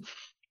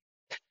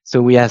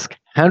 So we ask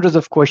hundreds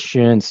of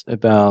questions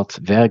about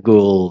their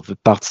goal, the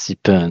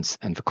participants,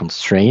 and the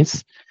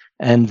constraints.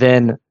 And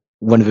then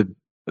one of the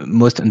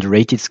most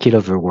underrated skill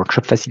of a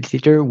workshop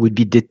facilitator would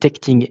be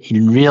detecting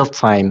in real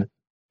time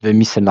the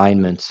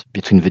misalignments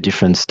between the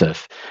different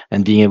stuff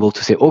and being able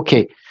to say,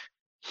 okay,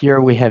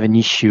 here we have an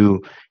issue.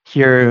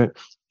 Here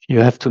you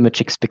have too much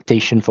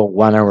expectation for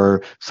 1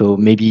 hour. So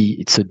maybe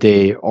it's a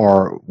day,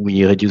 or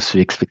we reduce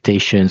the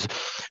expectations,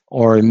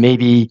 or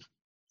maybe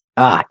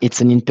it's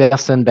an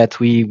in-person, but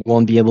we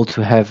won't be able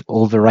to have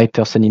all the right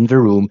person in the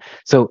room.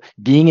 So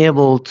being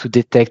able to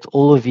detect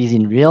all of these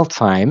in real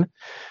time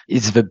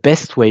is the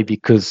best way,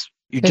 because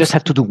you just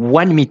have to do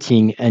one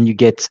meeting and you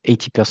get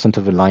 80%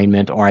 of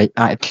alignment, or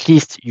at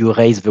least you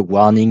raise the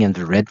warning and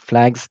the red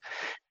flags,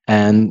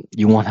 and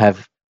you won't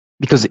have,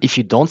 because if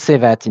you don't say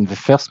that in the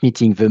first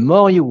meeting, the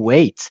more you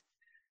wait,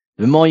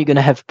 the more you're going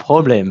to have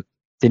problem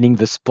telling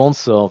the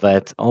sponsor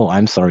that, oh,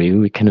 I'm sorry,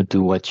 we cannot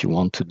do what you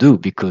want to do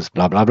because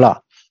blah, blah, blah.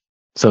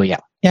 So, yeah.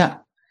 Yeah.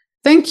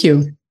 Thank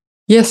you.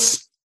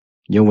 Yes.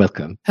 You're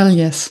welcome. Hell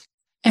yes.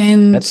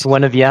 And that's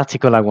one of the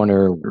articles I want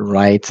to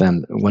write,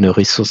 and one of the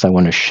resources I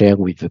want to share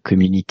with the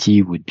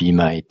community would be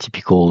my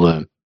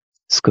typical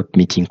scope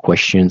meeting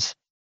questions.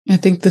 I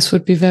think this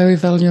would be very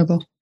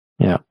valuable.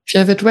 Yeah. If you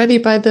have it ready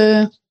by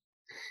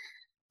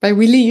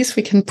release,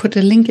 we can put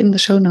a link in the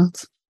show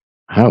notes.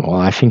 Oh, well,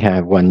 I think I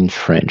have one in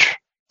French.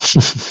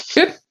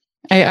 Good.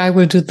 I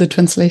will do the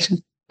translation.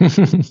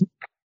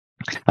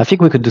 I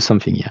think we could do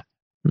something, yeah.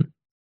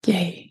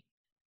 Yay.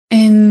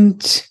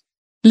 And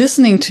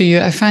listening to you,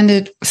 I find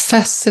it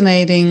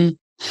fascinating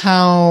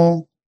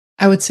how,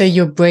 I would say,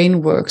 your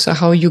brain works, or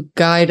how you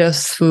guide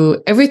us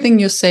through everything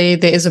you say.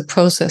 There is a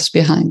process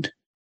behind.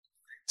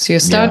 So you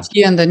start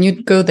here and then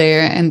you go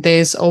there, and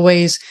there's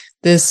always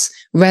this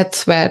red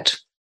thread.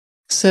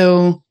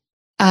 So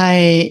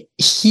I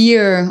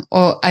hear,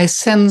 or I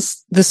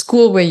sense the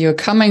school where you're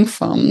coming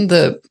from,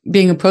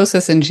 being a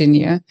process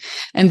engineer,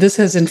 and this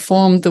has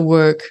informed the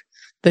work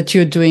that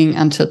you're doing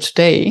until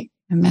today.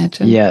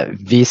 Imagine. Yeah,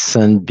 this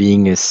and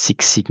being a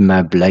Six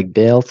Sigma black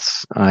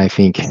belt, I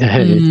think it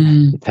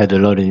had a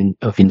lot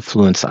of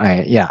influence.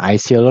 I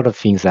see a lot of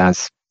things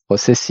as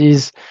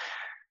processes.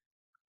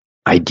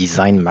 I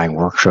design my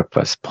workshop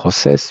as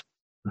process,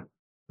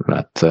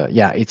 but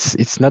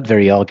it's not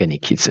very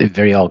organic. It's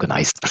very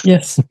organized.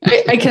 Yes,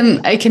 I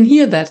can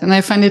hear that, and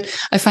I find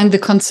the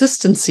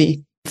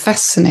consistency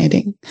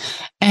fascinating,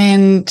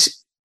 and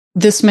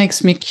this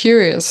makes me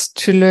curious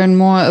to learn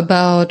more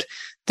about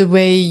the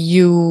way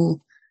you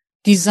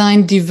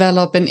design,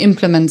 develop, and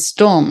implement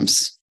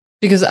storms.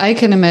 Because I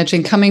can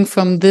imagine, coming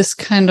from this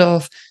kind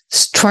of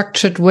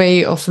structured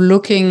way of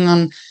looking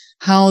on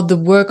how the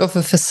work of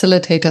a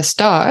facilitator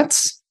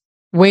starts,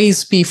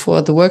 ways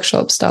before the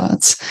workshop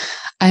starts,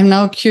 I'm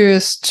now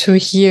curious to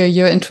hear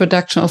your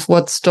introduction of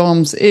what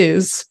storms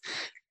is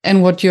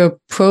and what your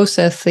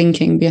process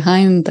thinking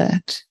behind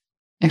that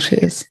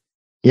actually is.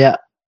 Yeah.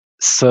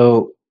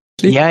 So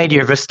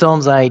the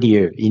storms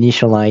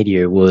initial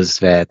idea was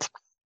that,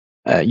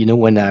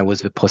 when I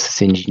was the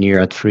process engineer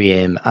at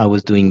 3M, I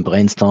was doing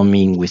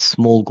brainstorming with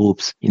small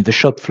groups in the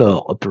shop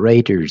floor,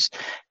 operators,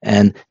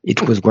 and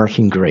it was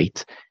working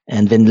great.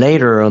 And then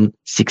later on,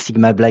 Six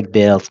Sigma Black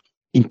Belt,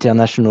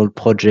 international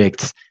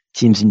projects,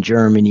 teams in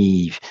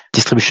Germany,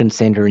 distribution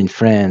center in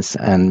France,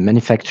 and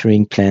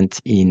manufacturing plant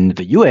in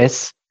the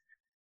US,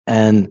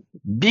 and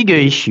bigger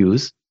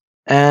issues.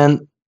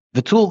 And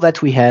the tool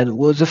that we had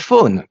was a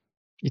phone.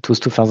 It was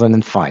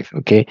 2005,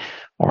 okay,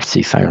 or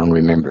 6, I don't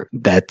remember.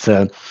 But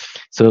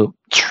so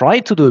try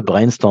to do a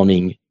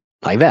brainstorming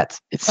like that.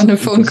 It's on a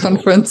phone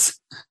conference.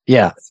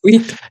 Yeah.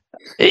 Sweet.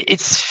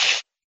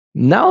 It's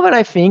now that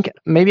I think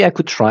maybe I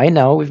could try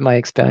now with my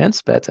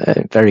experience, but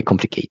very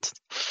complicated.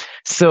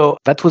 So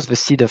that was the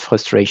seed of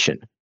frustration.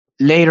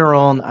 Later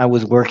on, I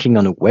was working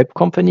on a web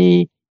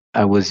company.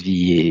 I was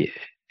the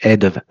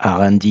head of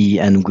R&D,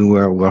 and we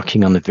were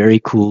working on a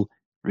very cool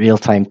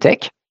real-time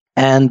tech.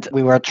 And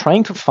we were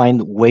trying to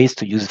find ways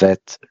to use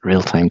that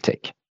real-time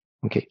tech.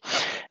 Okay.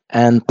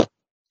 And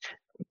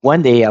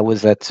one day I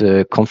was at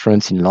a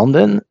conference in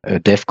London, a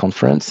dev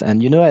conference.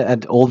 And,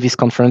 at all these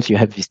conferences, you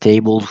have these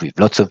tables with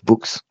lots of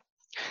books.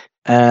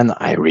 And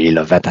I really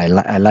love that.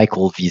 I like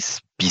all these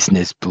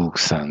business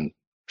books and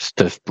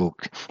stuff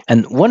book.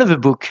 And one of the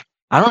book,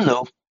 I don't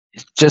know,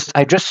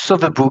 I just saw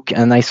the book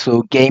and I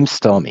saw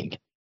Gamestorming.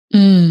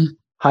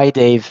 Hi,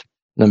 Dave,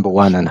 number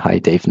 1, and hi,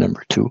 Dave,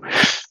 number 2.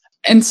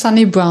 And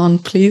Sonny Brown,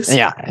 please.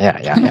 Yeah.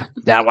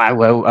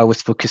 I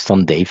was focused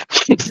on Dave.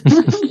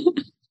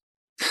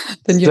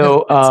 Then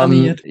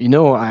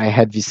I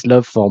had this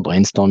love for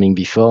brainstorming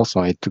before,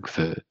 so I took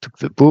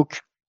the book.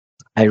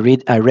 I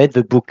read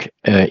the book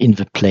in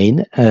the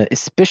plane,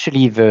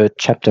 especially the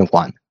chapter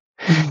 1.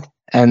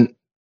 And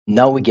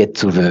now we get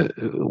to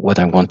what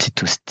I wanted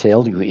to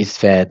tell you is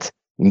that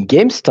in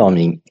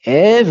Gamestorming,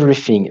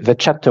 the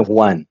chapter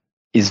 1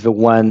 is the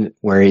one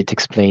where it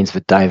explains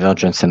the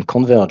divergence and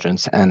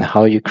convergence and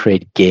how you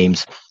create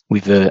games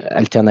with the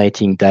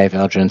alternating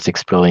divergence,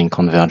 exploring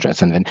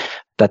convergence, and then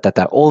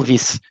all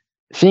these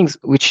things,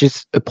 which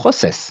is a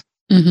process.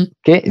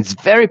 Okay, it's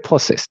very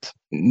processed.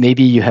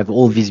 Maybe you have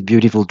all these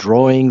beautiful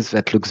drawings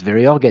that looks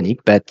very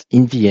organic, but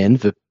in the end,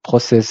 the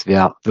process,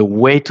 the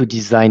way to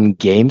design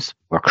games,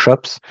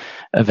 workshops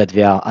that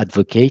they are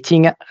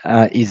advocating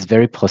is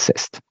very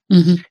processed.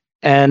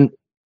 And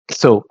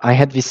so I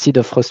had this seed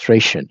of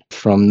frustration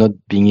from not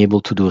being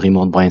able to do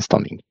remote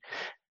brainstorming.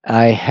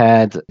 I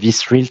had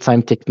this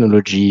real-time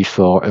technology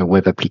for a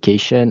web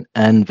application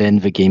and then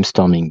the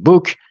Gamestorming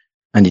book,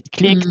 and it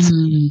clicked.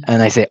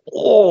 And I said,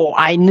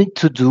 I need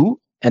to do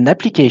an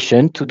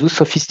application to do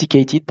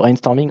sophisticated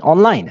brainstorming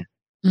online.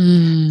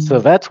 So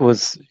that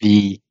was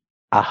the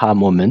aha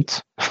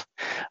moment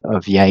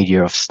of the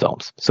idea of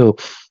Storms. So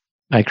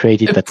I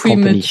created that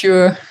company.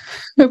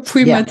 A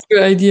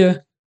premature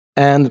idea.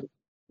 And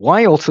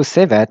why I also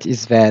say that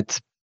is that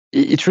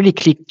it really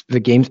clicked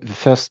the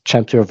first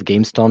chapter of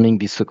Gamestorming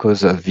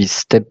because of this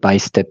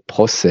step-by-step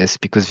process,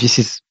 because this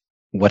is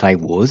what I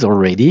was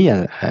already,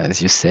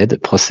 as you said, a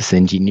process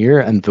engineer,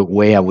 and the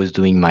way I was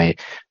doing my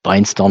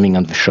brainstorming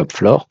on the shop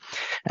floor.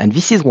 And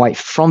this is why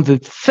from the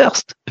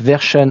first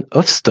version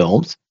of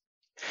Storms,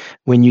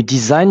 when you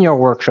design your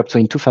workshop, so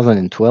in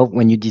 2012,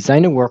 when you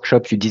design a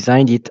workshop, you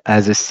designed it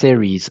as a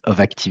series of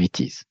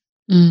activities,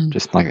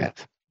 just like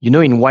that. In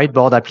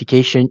whiteboard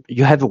application,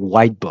 you have a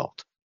whiteboard.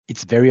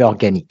 It's very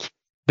organic.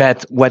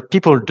 But what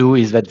people do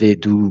is that they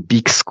do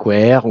big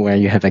square where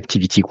you have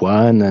activity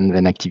 1 and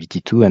then activity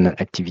 2 and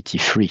activity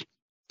 3.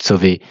 So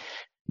they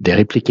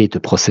replicate the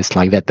process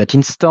like that. But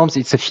in Storms,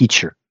 it's a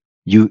feature.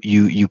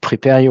 You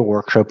prepare your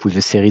workshop with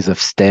a series of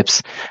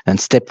steps. And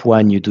step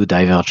 1, you do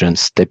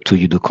divergence. Step 2,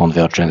 you do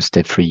convergence.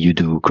 Step 3, you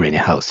do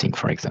greenhousing,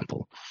 for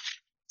example.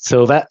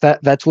 So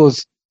that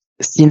was,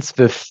 since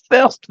the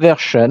first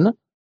version,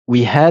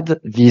 we had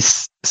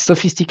this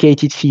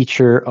sophisticated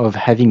feature of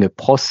having a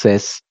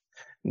process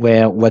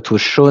where what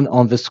was shown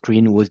on the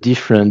screen was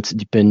different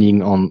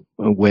depending on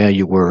where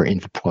you were in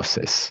the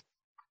process.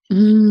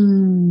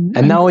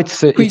 And now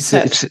it's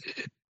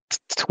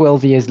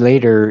 12 years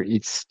later,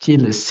 it's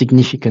still a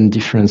significant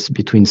difference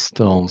between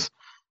Storms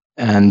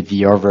and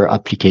the other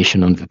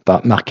application on the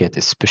market,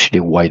 especially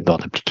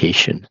whiteboard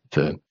application.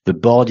 The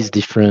board is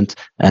different,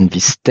 and the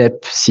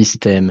step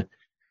system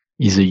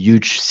is a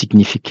huge,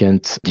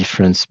 significant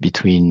difference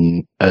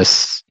between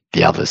us,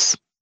 the others.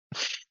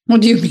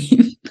 What do you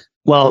mean?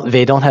 Well,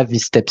 they don't have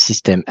this step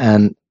system.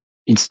 And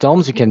in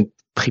Storms, you can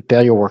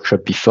prepare your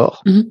workshop before.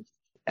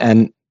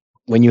 And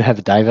when you have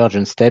a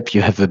divergent step,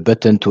 you have a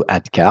button to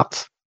add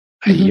cards,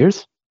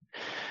 ideas.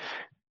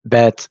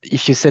 But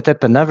if you set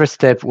up another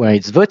step where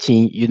it's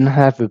voting, you don't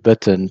have a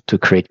button to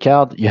create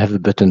card, you have a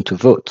button to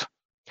vote.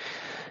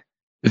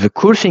 The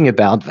cool thing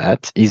about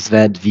that is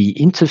that the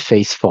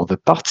interface for the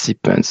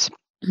participants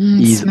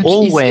is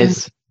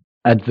always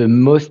at the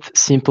most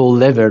simple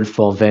level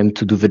for them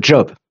to do the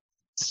job.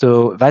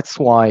 So that's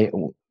why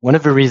one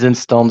of the reasons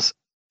Storms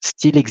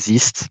still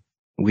exists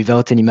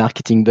without any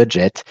marketing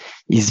budget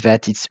is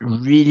that it's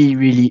really,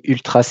 really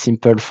ultra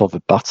simple for the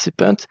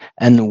participant.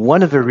 And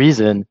one of the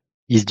reasons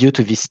is due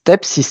to this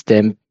step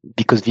system,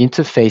 because the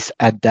interface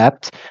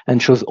adapts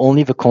and shows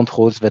only the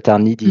controls that are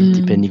needed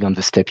depending on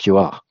the step you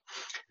are.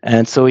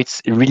 And so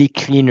it's really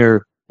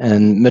cleaner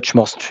and much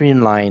more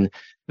streamlined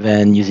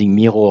than using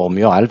Miro or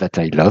Mural, that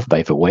I love,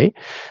 by the way.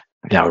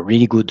 They are a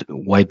really good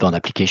whiteboard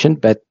application,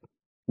 but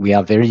we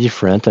are very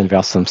different, and there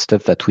are some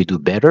stuff that we do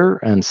better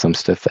and some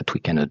stuff that we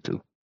cannot do.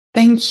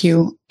 Thank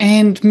you.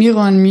 And Miro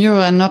and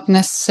Mural are not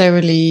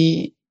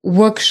necessarily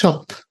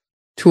workshop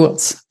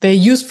tools. They're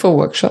used for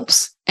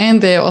workshops,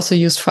 and they're also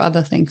used for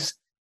other things.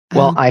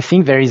 Well, I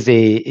think there is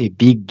a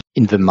big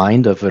in the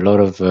mind of a lot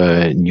of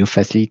new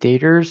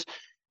facilitators.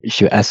 If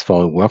you ask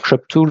for a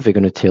workshop tool, they're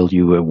going to tell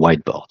you a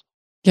whiteboard.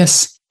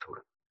 Yes.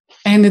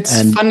 And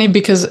it's funny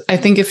because I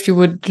think if you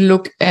would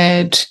look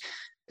at,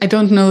 I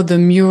don't know the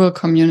Miro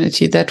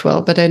community that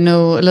well, but I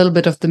know a little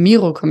bit of the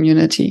Miro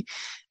community.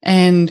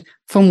 And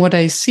from what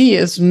I see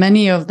is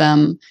many of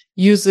them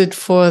use it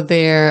for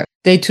their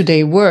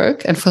day-to-day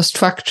work and for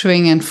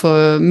structuring and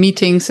for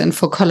meetings and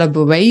for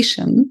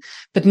collaboration,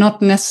 but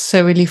not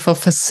necessarily for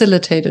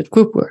facilitated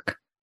group work.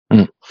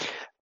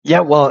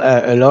 Yeah, well,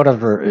 a lot of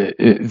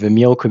the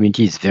Miro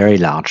community is very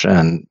large,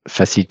 and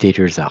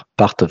facilitators are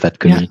part of that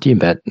community,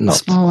 but not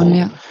small one,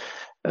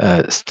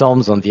 yeah.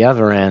 Storms, on the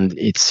other hand,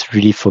 it's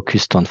really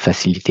focused on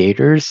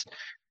facilitators.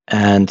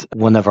 And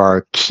one of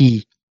our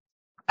key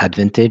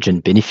advantage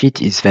and benefit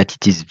is that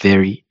it is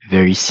very,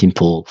 very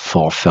simple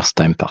for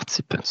first-time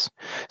participants.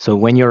 So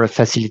when you're a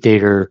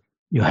facilitator,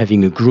 you're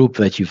having a group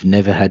that you've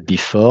never had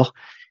before,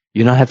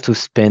 you don't have to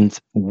spend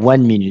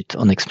 1 minute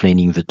on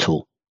explaining the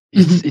tool.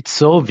 It's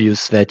so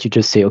obvious that you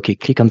just say, okay,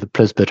 click on the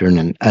plus button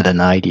and add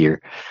an idea.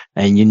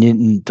 And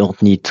you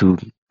don't need to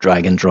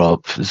drag and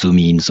drop, zoom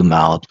in, zoom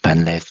out,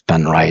 pan left,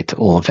 pan right,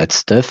 all of that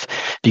stuff.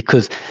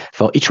 Because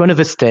for each one of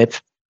the steps,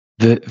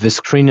 the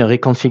screen will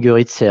reconfigure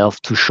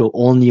itself to show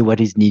only what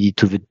is needed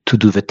to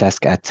do the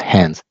task at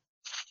hand.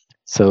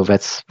 So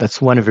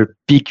that's one of the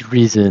big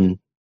reasons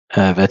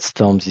that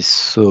Storms is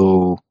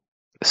so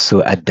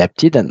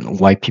adapted, and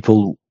why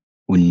people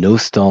who know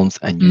Storms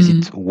and use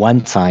it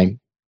one time,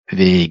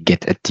 they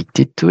get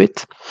addicted to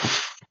it.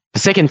 The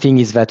second thing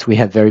is that we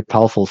have very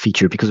powerful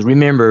feature, because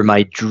remember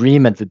my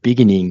dream at the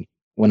beginning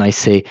when I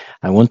say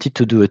I wanted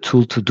to do a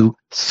tool to do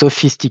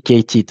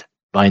sophisticated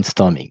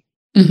brainstorming.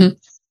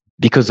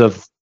 Because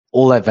of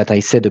all that I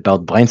said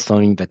about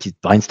brainstorming,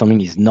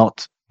 brainstorming is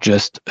not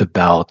just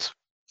about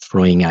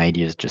throwing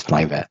ideas just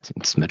like that.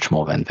 It's much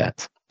more than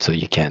that. So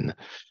you can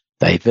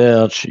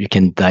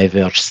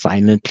diverge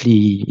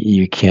silently,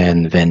 you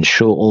can then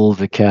show all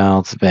the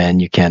cards,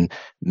 then you can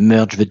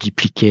merge the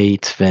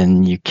duplicate,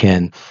 then you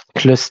can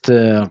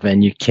cluster,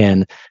 then you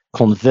can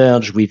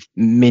converge with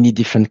many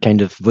different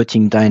kind of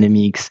voting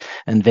dynamics,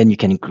 and then you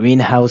can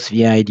greenhouse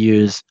the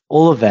ideas.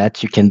 All of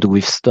that you can do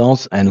with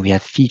Storms, and we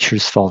have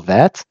features for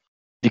that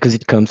because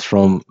it comes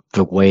from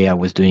the way I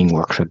was doing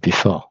workshop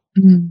before.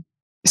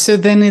 So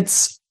then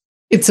it's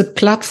a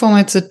platform,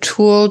 it's a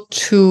tool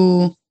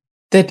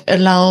that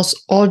allows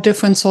all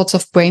different sorts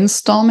of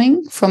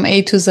brainstorming from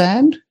A to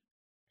Z?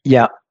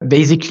 Yeah,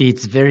 basically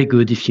it's very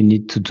good if you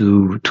need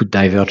to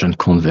diverge and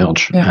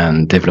converge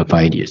and develop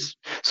ideas.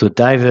 So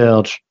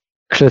diverge,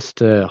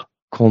 cluster,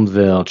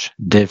 converge,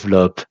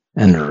 develop,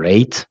 and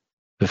rate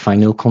the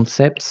final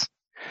concepts.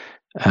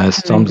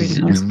 Storms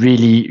is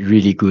really,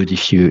 really good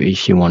if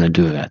you want to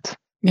do that.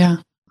 Yeah,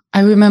 I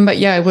remember.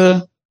 Yeah, I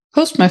will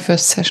host my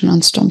first session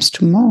on Storms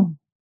tomorrow.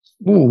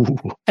 Ooh.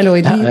 Hello,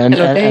 Eddie. Hello,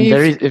 Dave.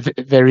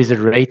 And there is a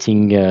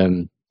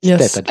rating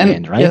step at the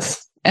end, right?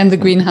 Yes, and the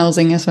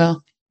greenhousing as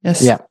well.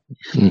 Yes. Yeah.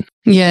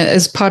 Yeah,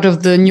 as part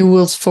of the New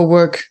Rules for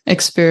Work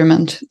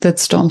experiment that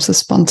Storms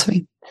is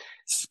sponsoring.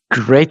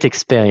 Great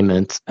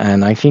experiment.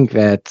 And I think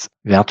that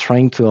they are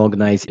trying to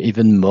organize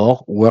even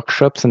more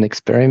workshops and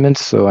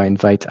experiments. So I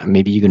invite,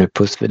 maybe you're going to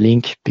post the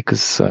link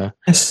because...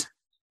 yes.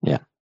 Yeah.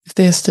 If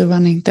they're still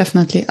running,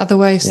 definitely.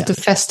 Otherwise, the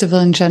festival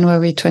in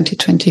January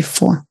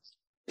 2024.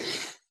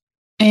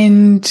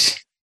 And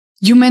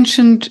you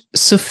mentioned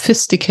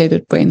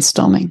sophisticated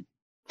brainstorming.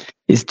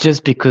 It's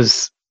just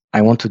because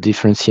I want to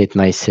differentiate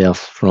myself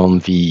from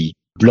the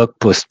blog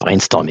post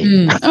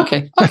brainstorming.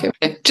 Okay.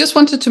 Just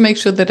wanted to make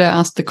sure that I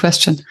asked the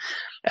question.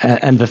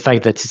 And the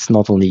fact that it's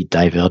not only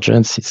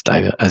divergence, it's,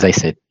 as I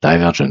said,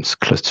 divergence,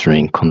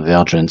 clustering,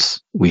 convergence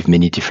with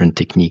many different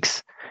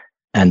techniques,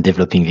 and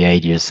developing the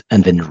ideas,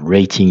 and then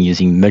rating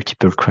using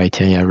multiple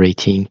criteria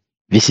rating.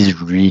 This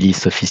is really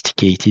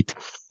sophisticated.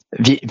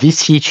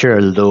 This feature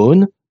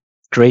alone,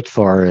 great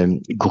for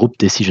group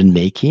decision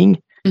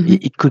making.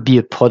 It could be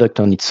a product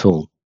on its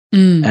own.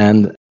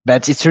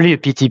 But it's really a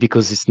pity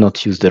because it's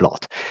not used a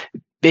lot.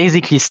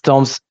 Basically,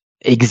 Storms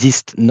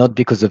exist not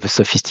because of the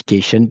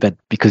sophistication, but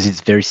because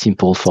it's very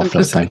simple for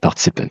first-time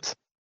participants.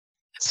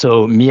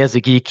 So me as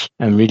a geek,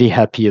 I'm really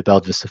happy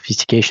about the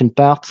sophistication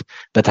part,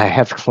 but I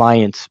have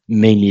clients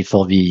mainly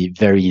for the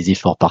very easy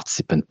for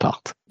participant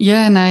part.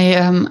 Yeah, and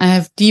I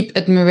have deep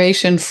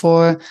admiration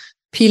for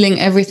peeling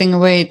everything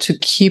away to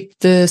keep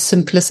the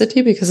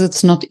simplicity because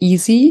it's not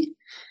easy.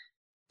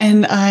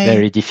 And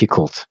very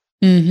difficult.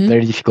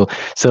 Very difficult.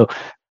 So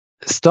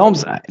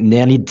Storms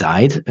nearly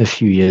died a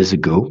few years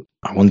ago.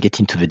 I won't get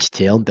into the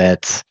detail,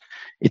 but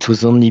it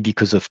was only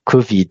because of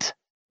COVID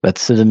that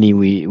suddenly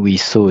we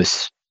saw a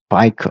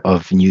spike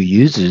of new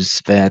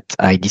users that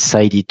I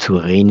decided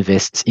to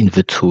reinvest in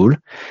the tool.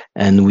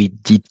 And we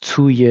did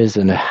 2.5 years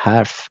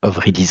of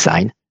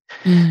redesign.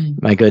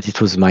 My God,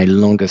 it was my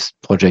longest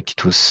project.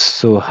 It was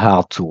so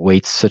hard to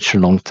wait such a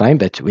long time,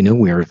 but we know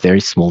we're a very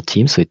small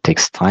team, so it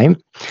takes time.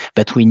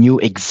 But we knew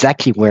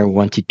exactly where we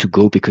wanted to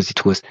go because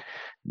it was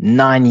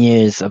 9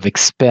 years of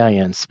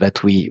experience,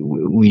 but we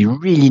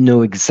really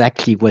know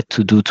exactly what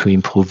to do to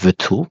improve the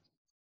tool.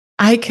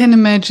 I can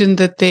imagine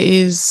that there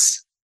is,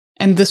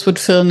 and this would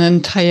fill an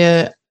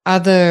entire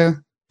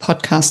other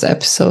podcast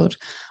episode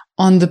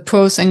on the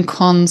pros and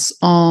cons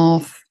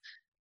of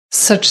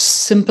such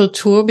simple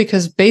tool,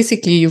 because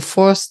basically you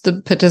force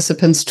the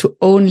participants to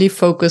only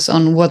focus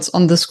on what's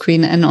on the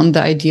screen and on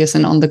the ideas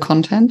and on the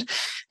content,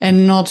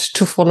 and not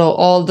to follow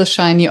all the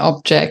shiny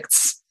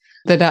objects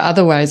that are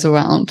otherwise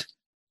around.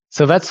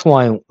 So that's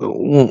why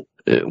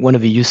one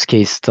of the use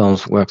case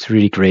Storms works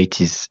really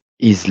great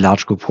is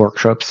large group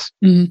workshops,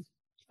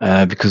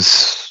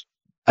 because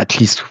at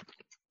least,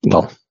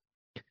 well,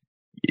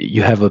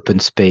 you have open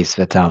space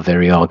that are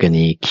very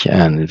organic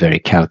and very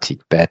chaotic.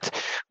 But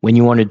when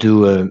you want to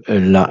do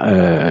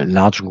a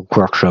large group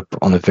workshop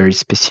on a very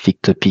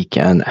specific topic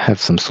and have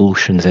some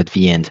solutions at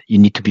the end, you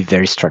need to be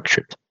very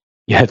structured.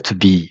 You have to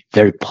be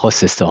very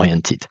process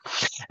oriented.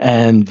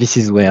 And this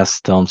is where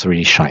Storms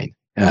really shine.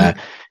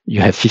 You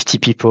have 50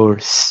 people,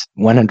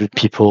 100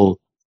 people,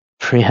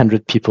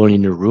 300 people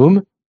in a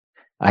room.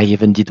 I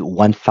even did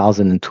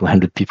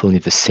 1,200 people in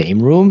the same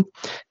room.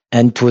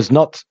 And it was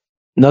not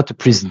a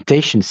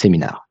presentation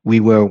seminar. We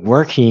were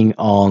working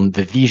on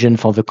the vision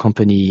for the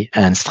company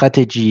and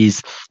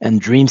strategies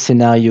and dream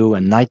scenario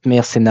and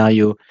nightmare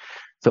scenario.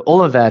 So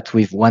all of that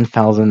with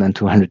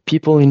 1,200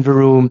 people in the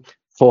room,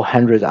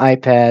 400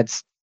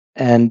 iPads.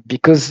 And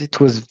because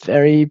it was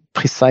very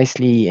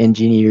precisely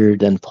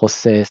engineered and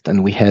processed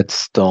and we had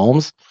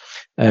Storms,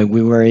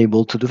 we were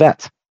able to do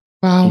that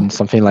in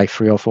something like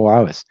 3 or 4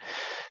 hours.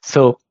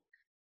 So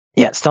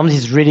yeah, Storms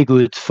is really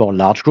good for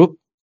large group.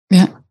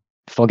 Yeah.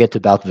 Forget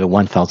about the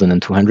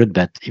 1,200,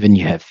 but even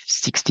you have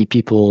 60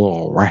 people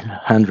or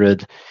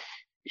 100,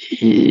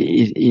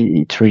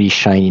 it really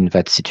shines in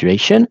that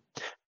situation.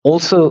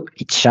 Also,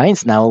 it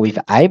shines now with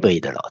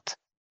hybrid a lot.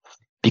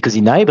 Because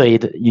in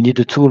hybrid, you need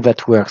a tool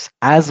that works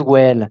as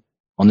well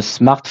on a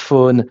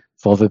smartphone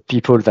for the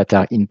people that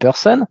are in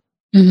person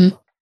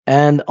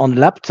and on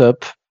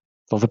laptop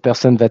for the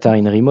person that are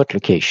in a remote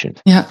location.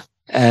 Yeah.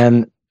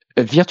 And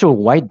a virtual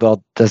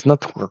whiteboard does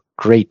not work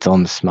great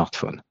on the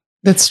smartphone.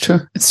 That's true.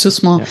 It's too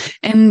small. Yeah.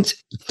 And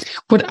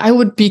what I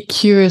would be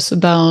curious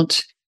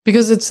about,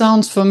 because it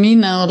sounds for me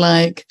now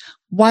like,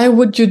 why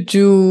would you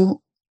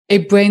do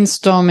a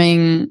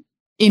brainstorming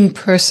in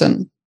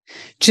person?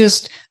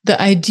 Just the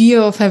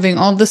idea of having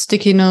all the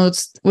sticky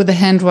notes with the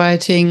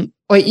handwriting,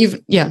 or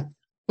even,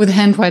 with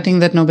handwriting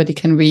that nobody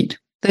can read.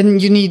 Then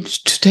you need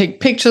to take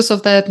pictures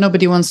of that.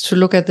 Nobody wants to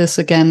look at this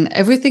again.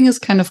 Everything is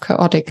kind of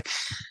chaotic.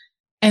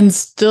 And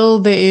still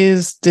there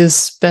is this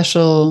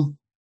special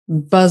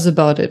buzz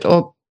about it,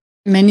 or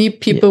many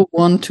people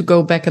want to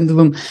go back in the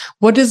room.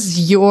 What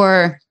is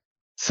your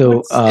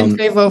in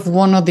favor of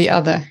one or the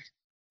other?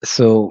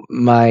 So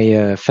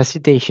my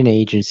facilitation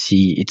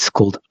agency, it's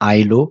called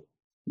ILO,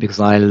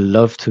 because I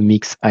love to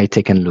mix high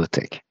tech and low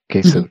tech.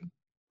 Okay, so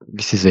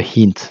this is a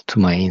hint to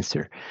my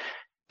answer.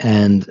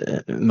 And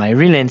my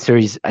real answer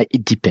is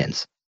it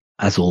depends,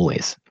 as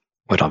always.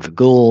 What are the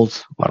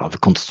goals? What are the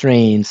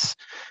constraints?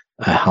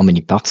 How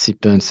many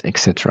participants,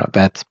 etc.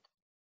 But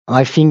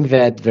I think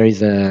that there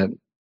is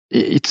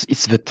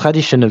it's the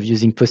tradition of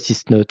using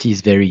post-it note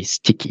is very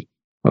sticky.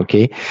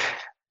 Okay,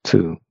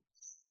 to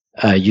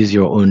use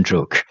your own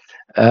joke.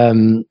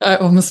 I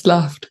almost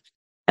laughed.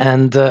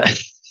 And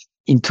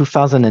in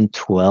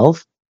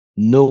 2012,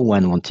 no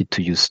one wanted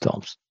to use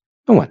Storms.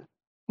 No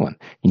one.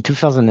 In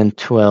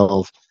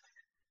 2012,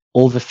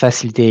 all the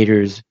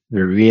facilitators,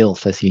 the real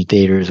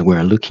facilitators,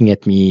 were looking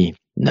at me.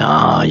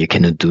 No, you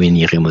cannot do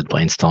any remote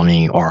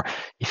brainstorming. Or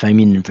if I'm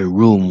in the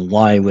room,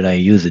 why would I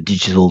use a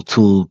digital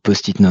tool?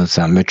 Post-it notes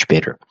are much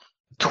better.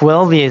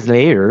 12 years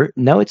later,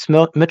 now it's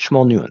much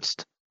more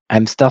nuanced.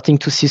 I'm starting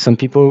to see some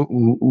people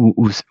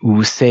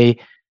who say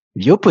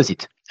the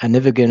opposite. I'm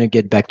never going to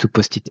get back to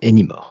Post-it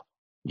anymore.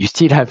 You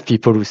still have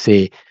people who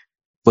say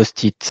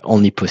Post-it,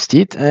 only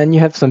Post-it. And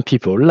you have some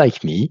people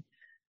like me.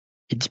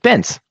 It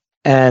depends.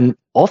 And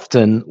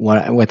often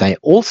what I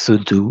also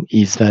do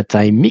is that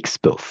I mix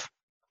both.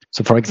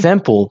 So, for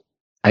example,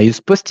 I use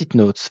Post-it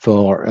notes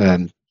for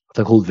what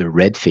I call the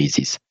red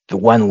phases, the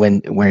one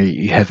where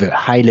you have a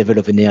high level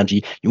of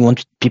energy. You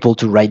want people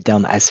to write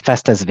down as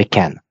fast as they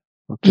can,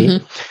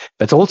 okay?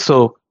 But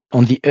also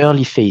on the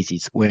early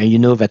phases, where you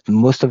know that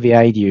most of the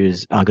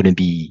ideas are going to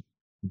be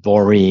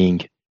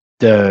boring,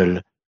 dull,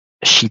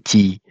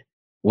 shitty,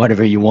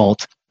 whatever you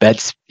want,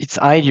 but it's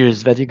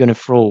ideas that you're going to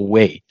throw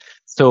away.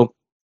 So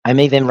I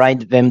make them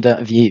write them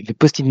the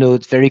Post-it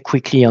notes very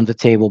quickly on the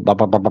table, blah,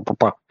 blah, blah, blah, blah,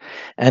 blah.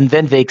 And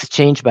then they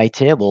exchange by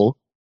table.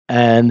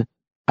 And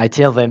I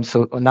tell them,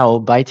 so now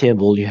by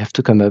table, you have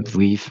to come up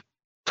with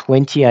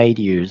 20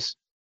 ideas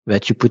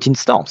that you put in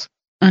Storms.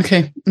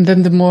 Okay. And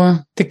then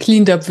the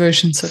cleaned up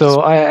version.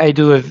 So I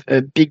do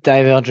a big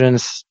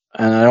divergence,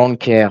 and I don't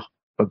care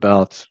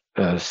about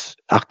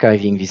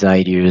archiving these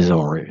ideas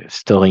or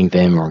storing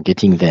them or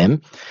getting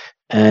them.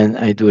 And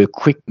I do a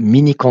quick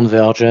mini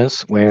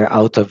convergence where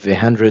out of the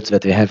hundreds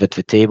that they have at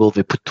the table,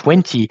 they put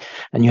 20,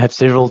 and you have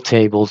several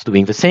tables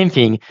doing the same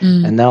thing.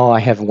 And now I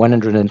have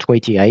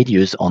 120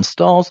 ideas on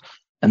stars,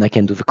 and I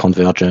can do the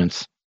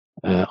convergence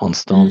on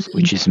stars,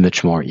 which is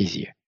much more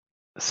easier.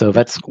 So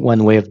that's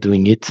one way of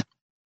doing it.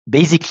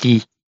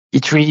 Basically,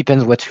 it really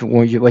depends what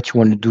you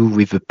want to do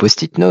with the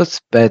Post-it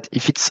notes. But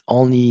if it's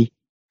only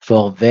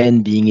for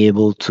then being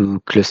able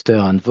to cluster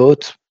and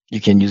vote, you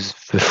can use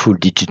the full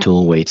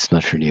digital way. It's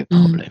not really a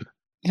problem.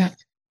 Yeah.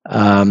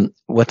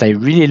 What I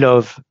really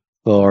love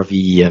for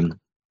the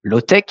low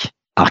tech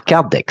are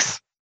card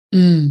decks.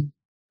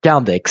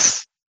 Card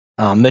decks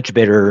are much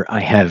better.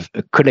 I have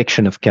a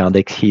collection of card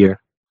decks here.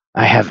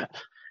 I have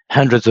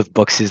hundreds of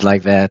boxes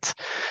like that.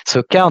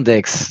 So card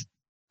decks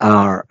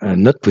are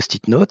not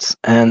Post-it notes,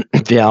 and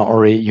you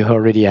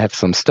already have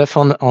some stuff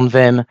on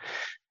them.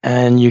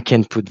 And you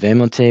can put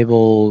them on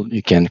table,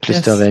 you can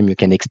cluster them, you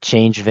can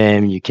exchange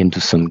them, you can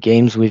do some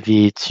games with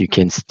it, you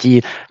can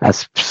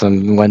ask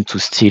someone to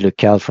steal a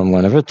card from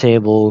one other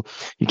table,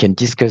 you can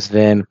discuss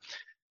them,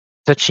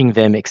 touching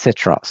them,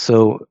 etc.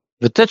 So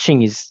the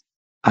touching is,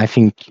 I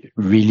think,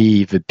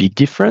 really the big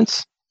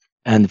difference.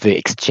 And the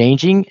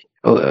exchanging,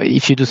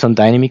 if you do some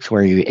dynamics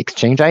where you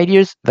exchange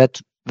ideas,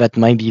 that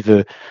might be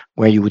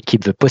where you would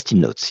keep the Post-it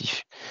notes.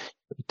 If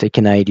you take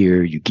an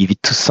idea, you give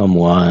it to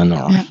someone,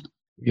 or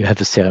you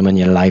have a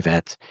ceremonial like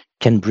that,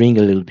 can bring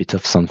a little bit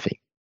of something.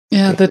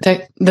 Yeah,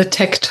 the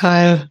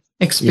tactile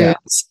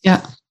experience.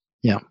 Yeah.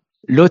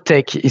 Low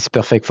tech is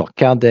perfect for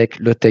card deck.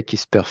 Low tech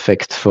is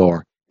perfect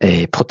for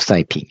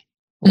prototyping.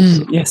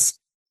 Yes.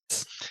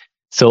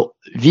 So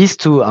these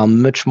two are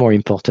much more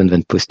important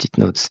than Post-it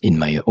notes, in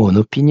my own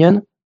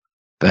opinion.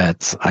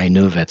 But I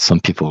know that some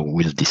people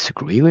will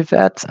disagree with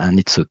that, and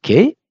it's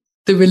okay.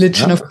 The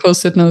religion of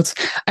Post-it notes.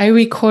 I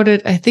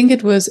recorded, I think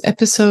it was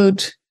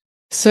episode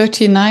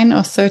 39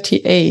 or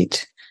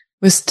 38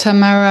 with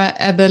Tamara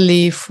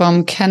Eberly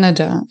from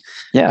Canada.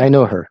 Yeah, I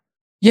know her.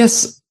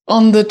 Yes,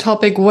 on the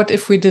topic, what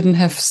if we didn't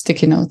have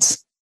sticky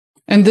notes?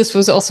 And this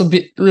was also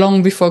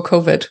long before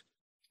COVID.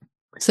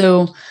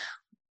 So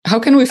how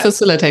can we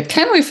facilitate?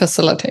 Can we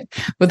facilitate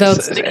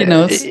without sticky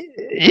notes?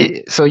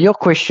 So your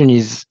question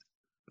is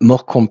more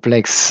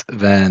complex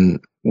than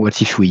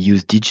what if we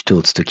use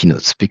digital sticky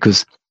notes,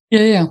 because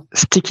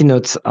sticky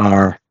notes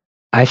are,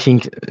 I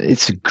think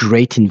it's a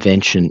great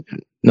invention,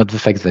 not the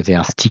fact that they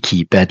are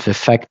sticky, but the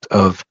fact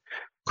of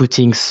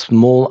putting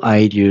small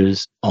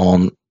ideas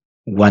on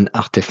one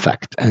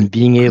artifact and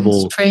being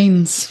able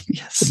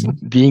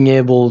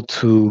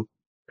to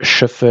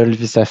shuffle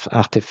this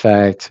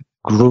artifact,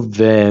 group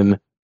them,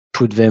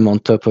 put them on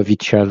top of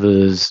each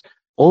other's.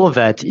 All of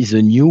that is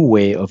a new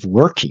way of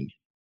working,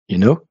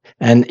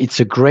 and it's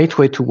a great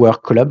way to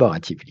work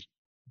collaboratively.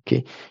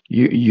 Okay,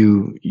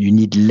 you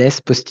need less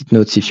Post-it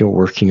notes if you're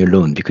working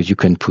alone, because you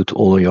can put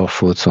all your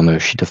thoughts on a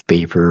sheet of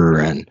paper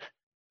and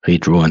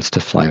redraw and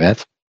stuff like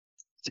that.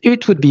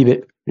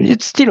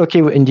 It's still okay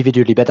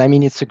individually, but I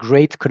mean, it's a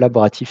great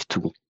collaborative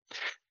tool.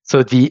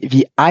 So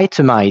the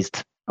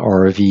itemized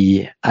or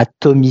the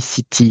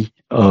atomicity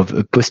of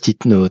a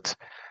Post-it note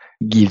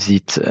gives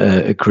it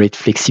a great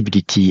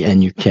flexibility,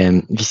 and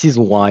this is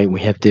why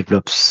we have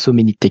developed so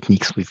many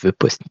techniques with the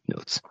Post-it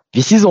notes.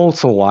 This is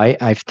also why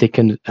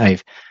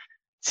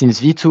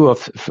since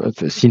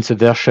V2 since a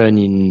version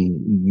in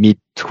mid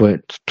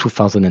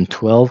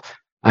 2012,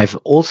 I've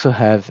also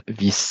have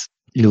these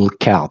little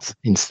cards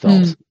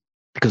installed,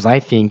 because I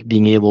think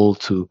being able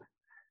to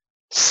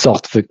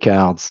sort the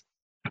cards,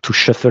 to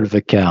shuffle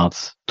the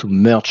cards, to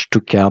merge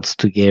two cards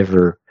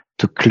together,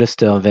 to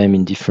cluster them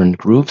in different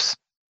groups,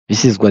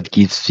 this is what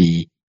gives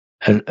a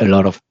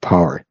lot of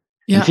power.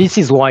 Yeah. And this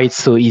is why it's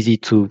so easy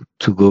to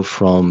go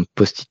from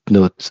Post-it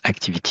note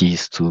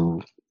activities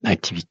to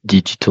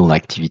digital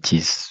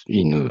activities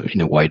in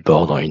a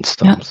whiteboard or in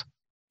Storms.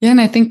 Yeah,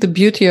 and I think the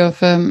beauty of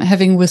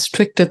having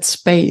restricted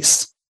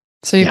space,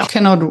 so you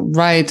cannot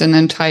write an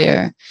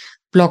entire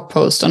blog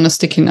post on a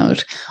sticky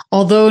note.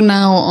 Although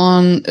now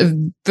on a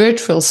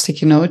virtual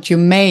sticky note, you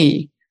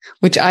may,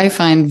 which I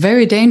find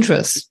very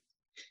dangerous.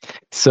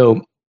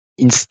 So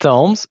in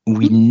Storms,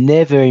 we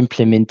never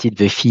implemented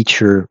the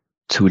feature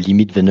to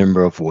limit the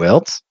number of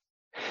words,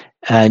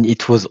 and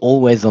it was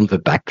always on the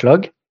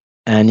backlog.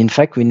 And in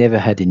fact, we never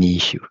had any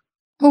issue.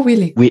 Oh,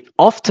 really? We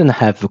often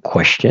have the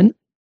question,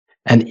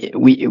 and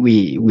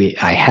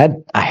I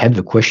had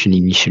the question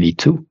initially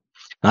too.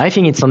 I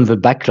think it's on the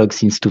backlog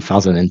since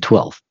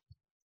 2012.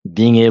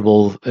 Being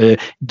able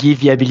give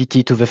the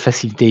ability to the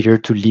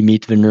facilitator to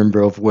limit the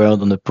number of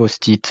words on a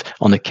Post-it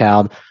on a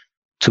card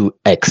to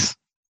X.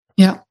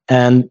 Yeah.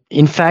 And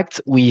in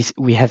fact, we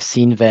have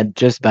seen that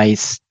just by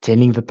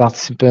telling the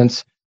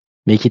participants,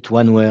 make it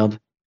one word,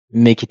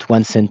 make it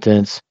one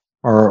sentence,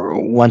 or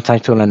one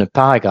title and a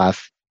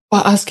paragraph. Or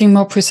asking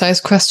more precise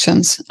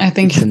questions. I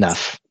think it's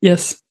enough.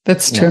 Yes,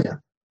 that's true.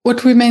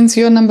 What remains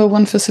your number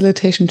one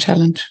facilitation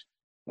challenge?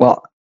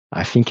 Well,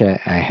 I think I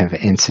have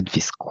answered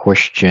this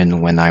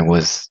question when I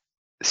was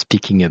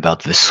speaking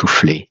about the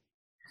souffle.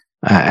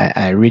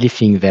 I really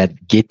think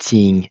that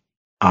getting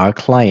our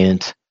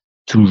client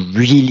to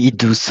really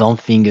do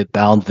something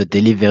about the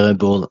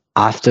deliverable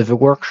after the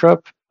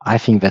workshop, I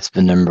think that's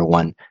the number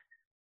one.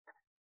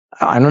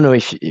 I don't know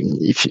if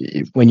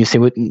when you say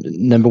what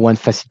number one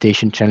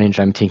facilitation challenge,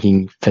 I'm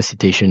thinking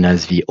facilitation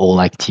as the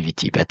whole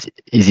activity, but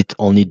is it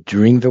only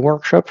during the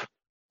workshop?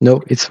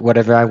 No, it's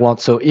whatever I want.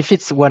 So if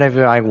it's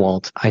whatever I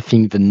want, I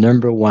think the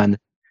number one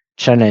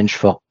challenge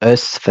for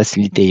us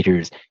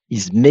facilitators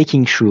is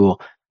making sure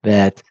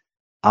that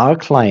our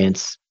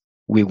clients,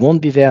 we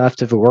won't be there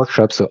after the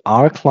workshop. So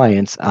our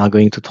clients are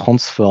going to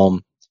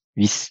transform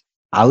this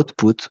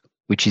output,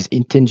 which is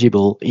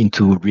intangible,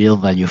 into real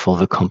value for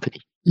the company.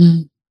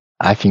 Mm.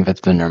 I think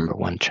that's the number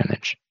one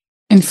challenge.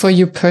 And for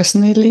you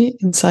personally,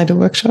 inside a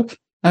workshop?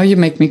 Oh, you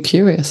make me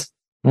curious.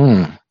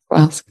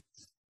 Ask.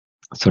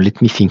 So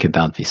let me think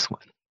about this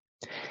one.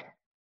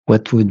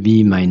 What would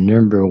be my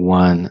number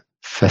one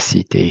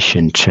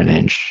facilitation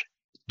challenge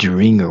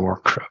during a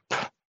workshop?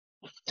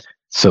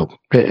 So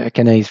I'm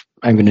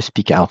going to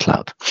speak out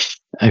loud.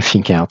 I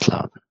think out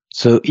loud.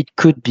 So it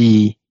could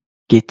be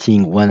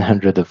getting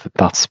 100 of the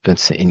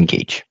participants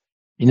engaged.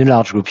 In a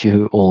large group,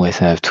 you always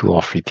have 2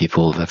 or 3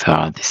 people that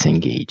are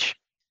disengaged.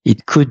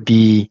 It could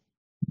be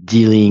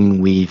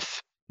dealing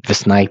with the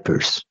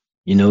snipers.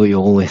 You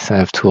always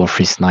have 2 or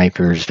 3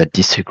 snipers that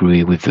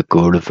disagree with the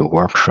goal of the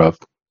workshop.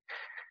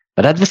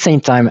 But at the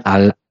same time,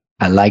 I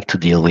like to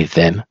deal with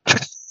them.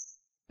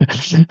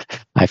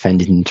 I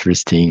find it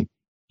interesting.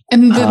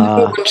 And the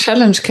number one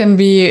challenge can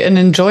be an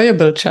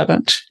enjoyable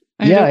challenge.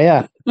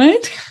 Yeah.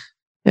 Right?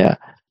 Yeah.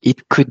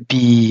 It could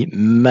be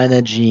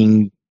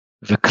managing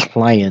the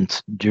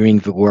client during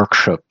the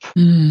workshop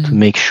to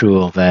make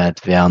sure that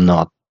they are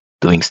not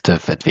doing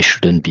stuff that they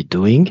shouldn't be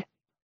doing.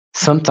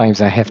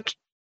 Sometimes I have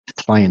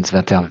clients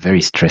that are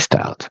very stressed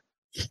out,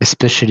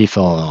 especially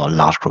for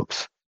large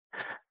groups.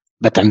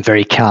 But I'm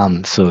very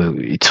calm, so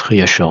it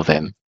reassures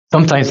them.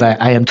 Sometimes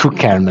I am too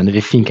calm and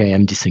they think I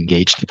am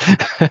disengaged.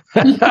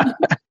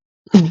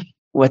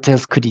 What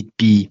else could it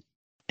be?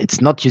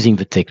 It's not using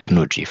the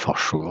technology for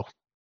sure.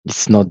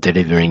 It's not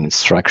delivering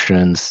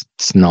instructions.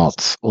 It's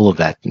not all of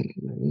that.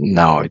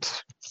 Now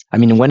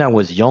when I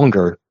was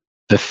younger,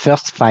 the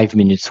first 5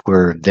 minutes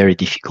were very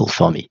difficult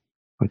for me.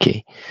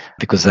 Okay.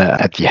 Because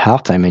at the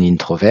heart, I'm an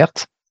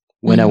introvert.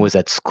 When I was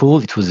at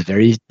school, it was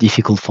very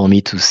difficult for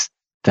me to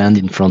stand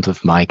in front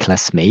of my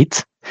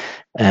classmates.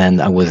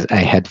 And I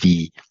had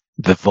the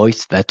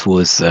voice that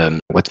was,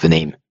 what's the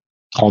name?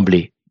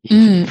 Tremblay.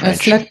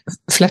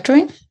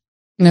 Flattering?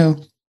 No.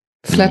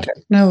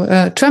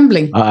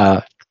 Trembling.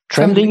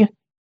 Trembling?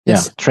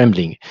 Yes. Yeah,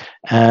 trembling.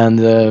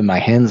 And my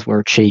hands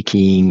were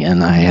shaking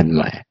and I had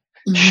my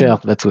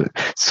shirt.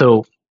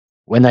 So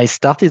when I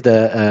started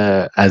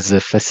as a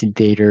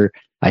facilitator,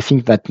 I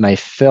think that my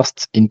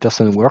first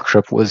in-person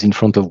workshop was in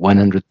front of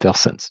 100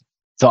 persons.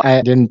 So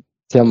I didn't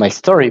tell my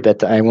story,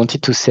 but I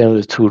wanted to sell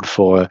a tool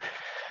for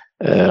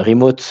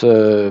remote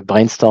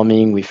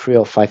brainstorming with 3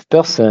 or 5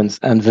 persons.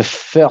 And the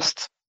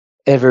first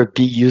ever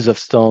big use of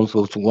Storms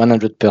was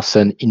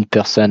 100% in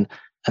person.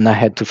 And I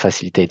had to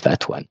facilitate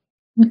that one.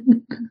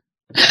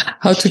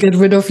 How to get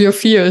rid of your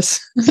fears.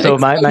 So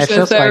my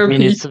first 5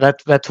 minutes,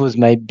 that was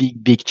my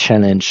big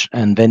challenge.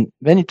 And then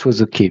it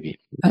was okay.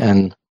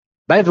 And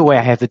by the way,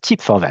 I have a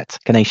tip for that.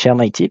 Can I share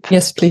my tip?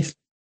 Yes, please.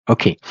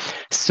 Okay.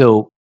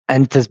 So,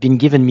 and it has been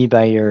given me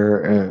by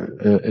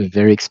a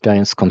very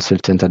experienced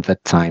consultant at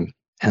that time.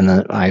 And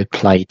I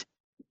applied.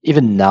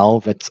 Even now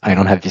that I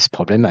don't have this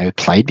problem, I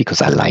applied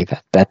because I like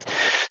that.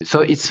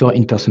 So it's for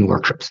in-person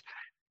workshops.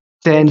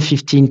 10,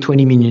 15,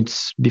 20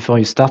 minutes before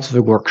you start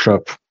the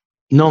workshop,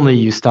 normally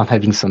you start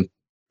having some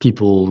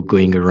people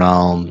going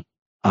around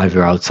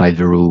either outside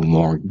the room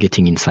or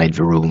getting inside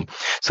the room.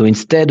 So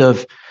instead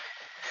of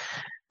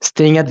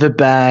staying at the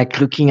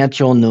back, looking at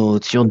your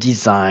notes, your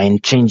design,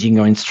 changing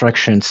your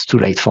instructions, too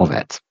late for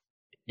that.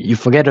 You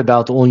forget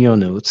about all your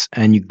notes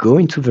and you go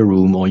into the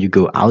room or you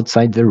go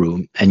outside the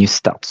room and you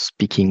start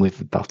speaking with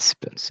the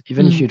participants,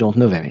 even if you don't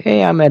know them.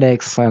 Hey, I'm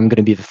Alex. I'm going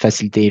to be the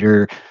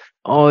facilitator.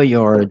 Oh,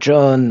 you're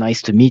John.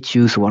 Nice to meet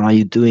you. So what are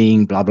you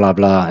doing? Blah, blah,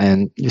 blah.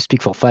 And you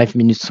speak for 5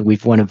 minutes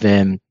with one of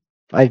them,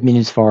 5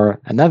 minutes for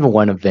another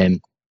one of them.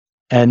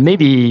 And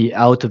maybe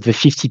out of the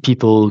 50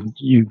 people,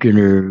 you're going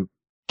to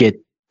get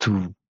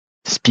to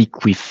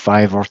speak with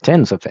 5 or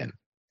 10 of them.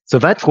 So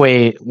that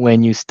way,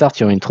 when you start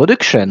your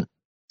introduction,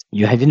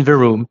 you have in the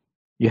room,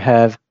 you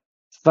have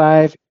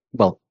 10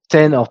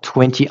 or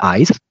 20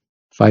 eyes,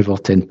 5 or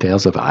 10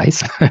 pairs of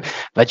eyes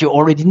that you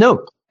already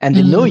know, and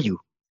they know you.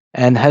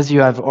 And as you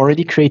have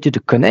already created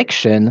a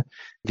connection,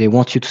 they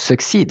want you to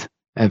succeed.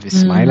 And they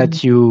smile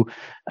at you.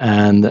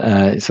 And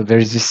so there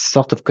is this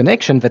sort of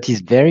connection that is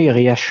very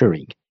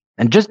reassuring.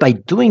 And just by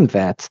doing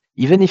that,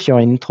 even if you're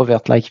an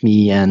introvert like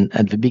me, and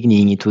at the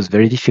beginning, it was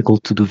very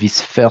difficult to do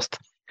this first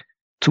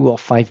 2 or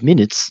 5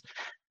 minutes,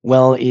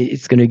 well,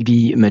 it's going to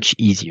be much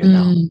easier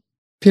now.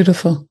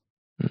 Beautiful.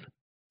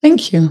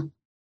 Thank you.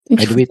 Thank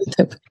I you do for it. the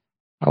tip.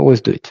 I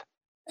always do it.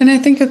 And I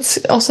think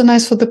it's also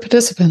nice for the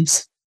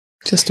participants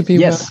just to be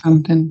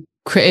welcomed and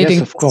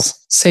creating of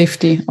course.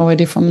 safety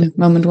already from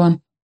moment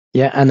one.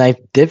 Yeah, and I've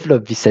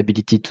developed this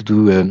ability to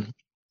do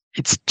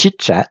it's chit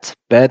chat,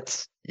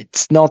 but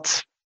it's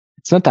not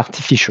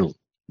artificial.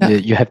 Yeah.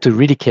 You have to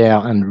really care,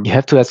 and you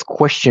have to ask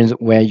questions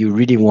where you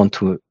really want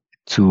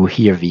to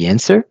hear the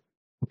answer.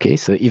 Okay,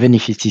 so even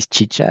if it is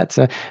chit chat,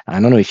 I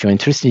don't know if you're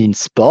interested in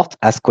sport.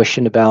 Ask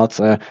question about,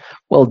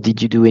 well,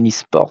 did you do any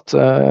sport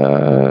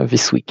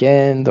this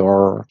weekend?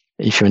 Or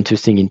if you're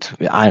interested into,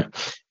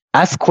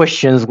 ask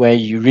questions where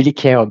you really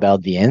care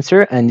about the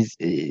answer, and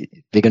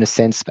they're going to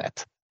sense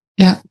that.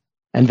 Yeah.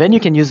 And then you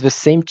can use the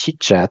same chit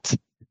chat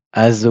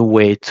as a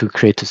way to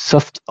create a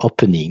soft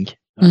opening.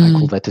 I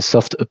call that a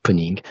soft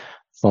opening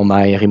for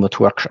my remote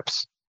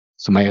workshops.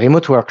 So my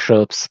remote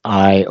workshops,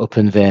 I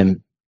open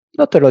them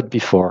not a lot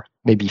before,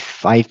 maybe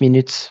 5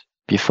 minutes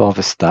before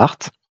the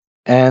start.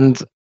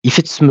 And if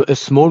it's a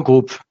small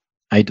group,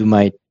 I do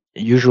my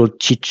usual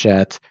chit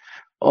chat.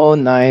 Oh,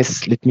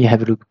 nice. Let me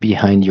have a look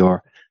behind you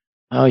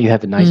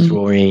have a nice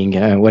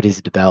drawing. What is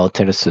it about?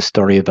 Tell us a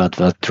story about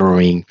that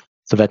drawing.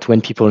 So that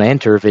when people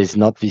enter, there's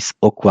not this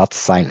awkward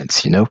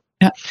silence,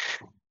 Yeah.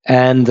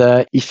 And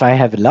if I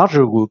have a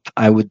larger group,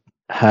 I would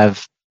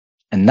have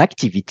an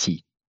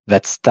activity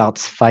that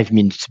starts 5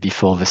 minutes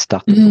before the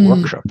start of the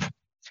workshop.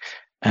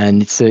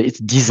 And it's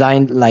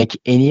designed like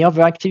any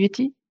other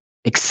activity,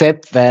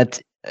 except that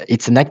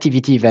it's an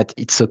activity that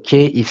it's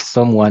okay if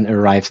someone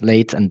arrives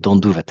late and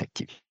don't do that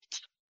activity.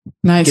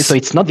 Nice. Okay, so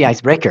it's not the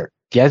icebreaker.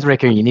 The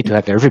icebreaker, you need to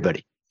have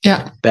everybody.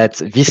 Yeah. But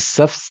this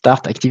soft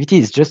start activity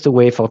is just a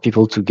way for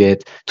people to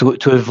get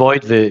to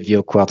avoid the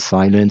awkward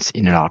silence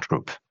in a large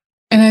group.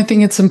 And I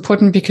think it's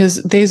important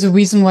because there's a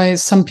reason why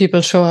some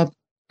people show up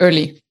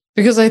early.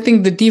 Because I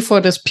think the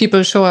default is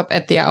people show up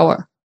at the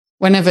hour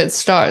whenever it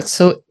starts.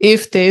 So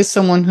if there is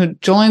someone who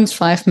joins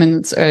 5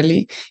 minutes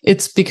early,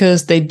 it's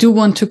because they do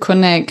want to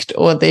connect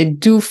or they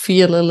do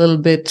feel a little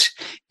bit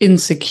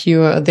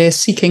insecure. They're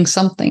seeking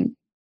something.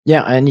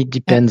 Yeah, and it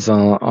depends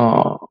on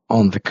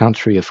the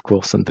country, of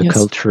course, and the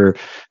culture.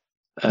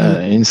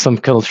 In some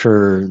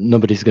culture,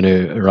 nobody's going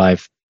to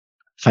arrive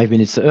 5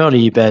 minutes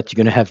early, but you're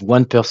going to have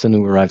one person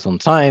who arrives on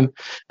time,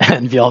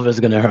 and the other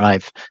is going to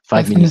arrive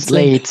 5 minutes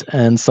late,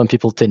 and some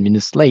people 10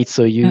 minutes late.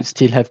 So you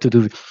still have to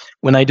do.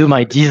 When I do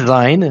my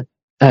design,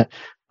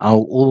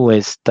 I'll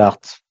always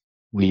start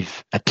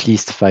with at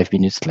least 5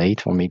 minutes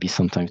late, or maybe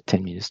sometimes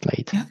 10 minutes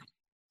late.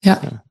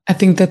 Yeah. I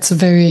think that's a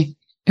very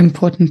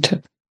important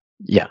tip.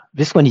 Yeah,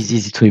 this one is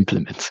easy to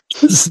implement.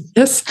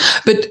 Yes,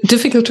 but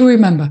difficult to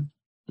remember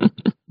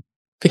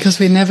because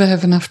we never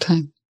have enough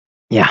time.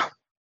 Yeah,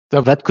 so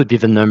that could be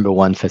the number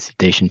one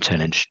facilitation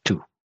challenge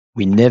too.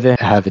 We never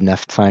have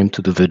enough time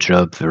to do the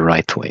job the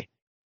right way.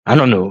 I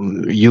don't know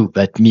you,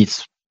 but me,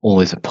 it's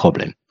always a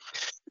problem.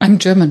 I'm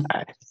German.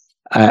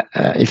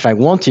 If I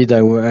wanted,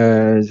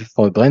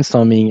 for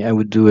brainstorming, I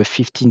would do a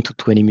 15 to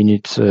 20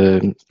 minutes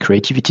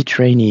creativity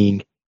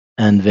training,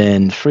 and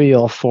then 3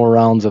 or 4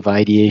 rounds of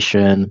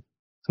ideation.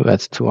 So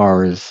that's 2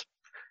 hours.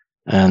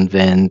 And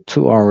then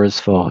 2 hours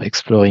for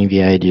exploring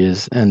the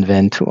ideas, and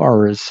then 2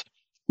 hours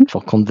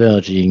for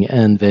converging,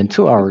 and then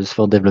 2 hours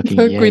for developing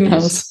the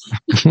greenhouse.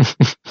 ideas.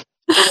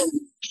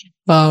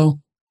 Wow.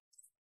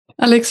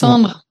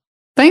 Alexandre,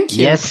 thank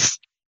you. Yes,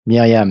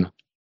 Miriam.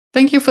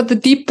 Thank you for the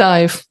deep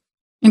dive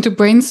into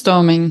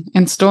brainstorming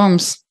and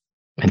storms.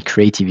 And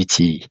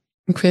creativity.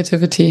 And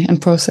creativity and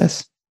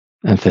process.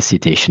 And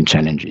facilitation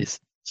challenges.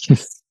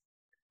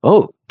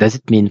 Oh, does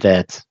it mean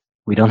that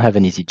we don't have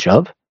an easy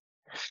job?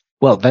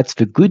 Well, that's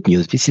the good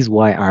news. This is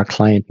why our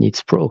client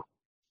needs Pro.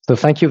 So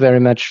thank you very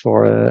much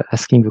for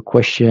asking the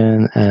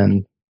question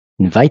and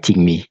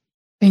inviting me.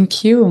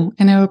 Thank you.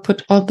 And I will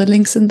put all the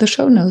links in the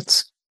show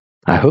notes.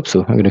 I hope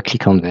so. I'm going to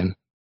click on them.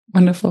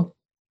 Wonderful.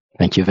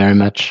 Thank you very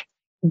much.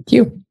 Thank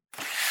you.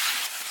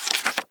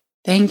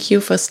 Thank you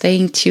for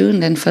staying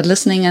tuned and for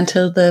listening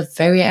until the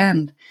very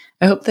end.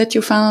 I hope that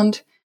you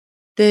found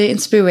the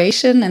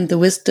inspiration and the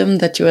wisdom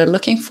that you are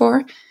looking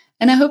for.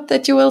 And I hope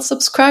that you will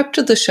subscribe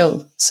to the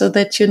show so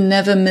that you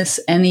never miss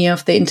any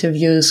of the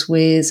interviews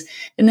with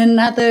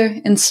another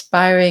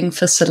inspiring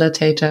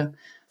facilitator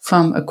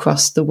from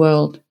across the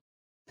world.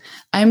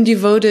 I'm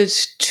devoted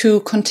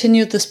to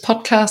continue this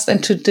podcast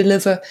and to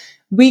deliver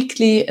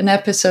weekly an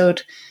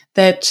episode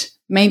that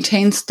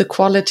maintains the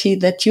quality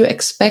that you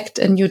expect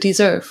and you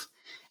deserve.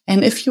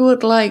 And if you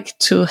would like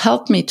to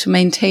help me to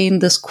maintain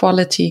this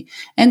quality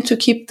and to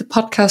keep the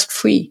podcast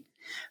free,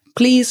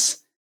 please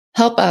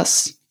help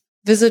us.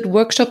 Visit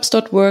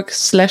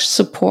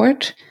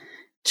workshops.work/support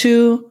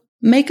to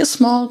make a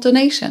small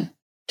donation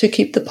to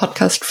keep the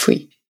podcast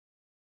free.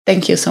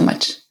 Thank you so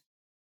much.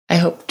 I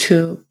hope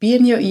to be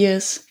in your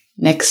ears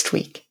next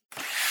week.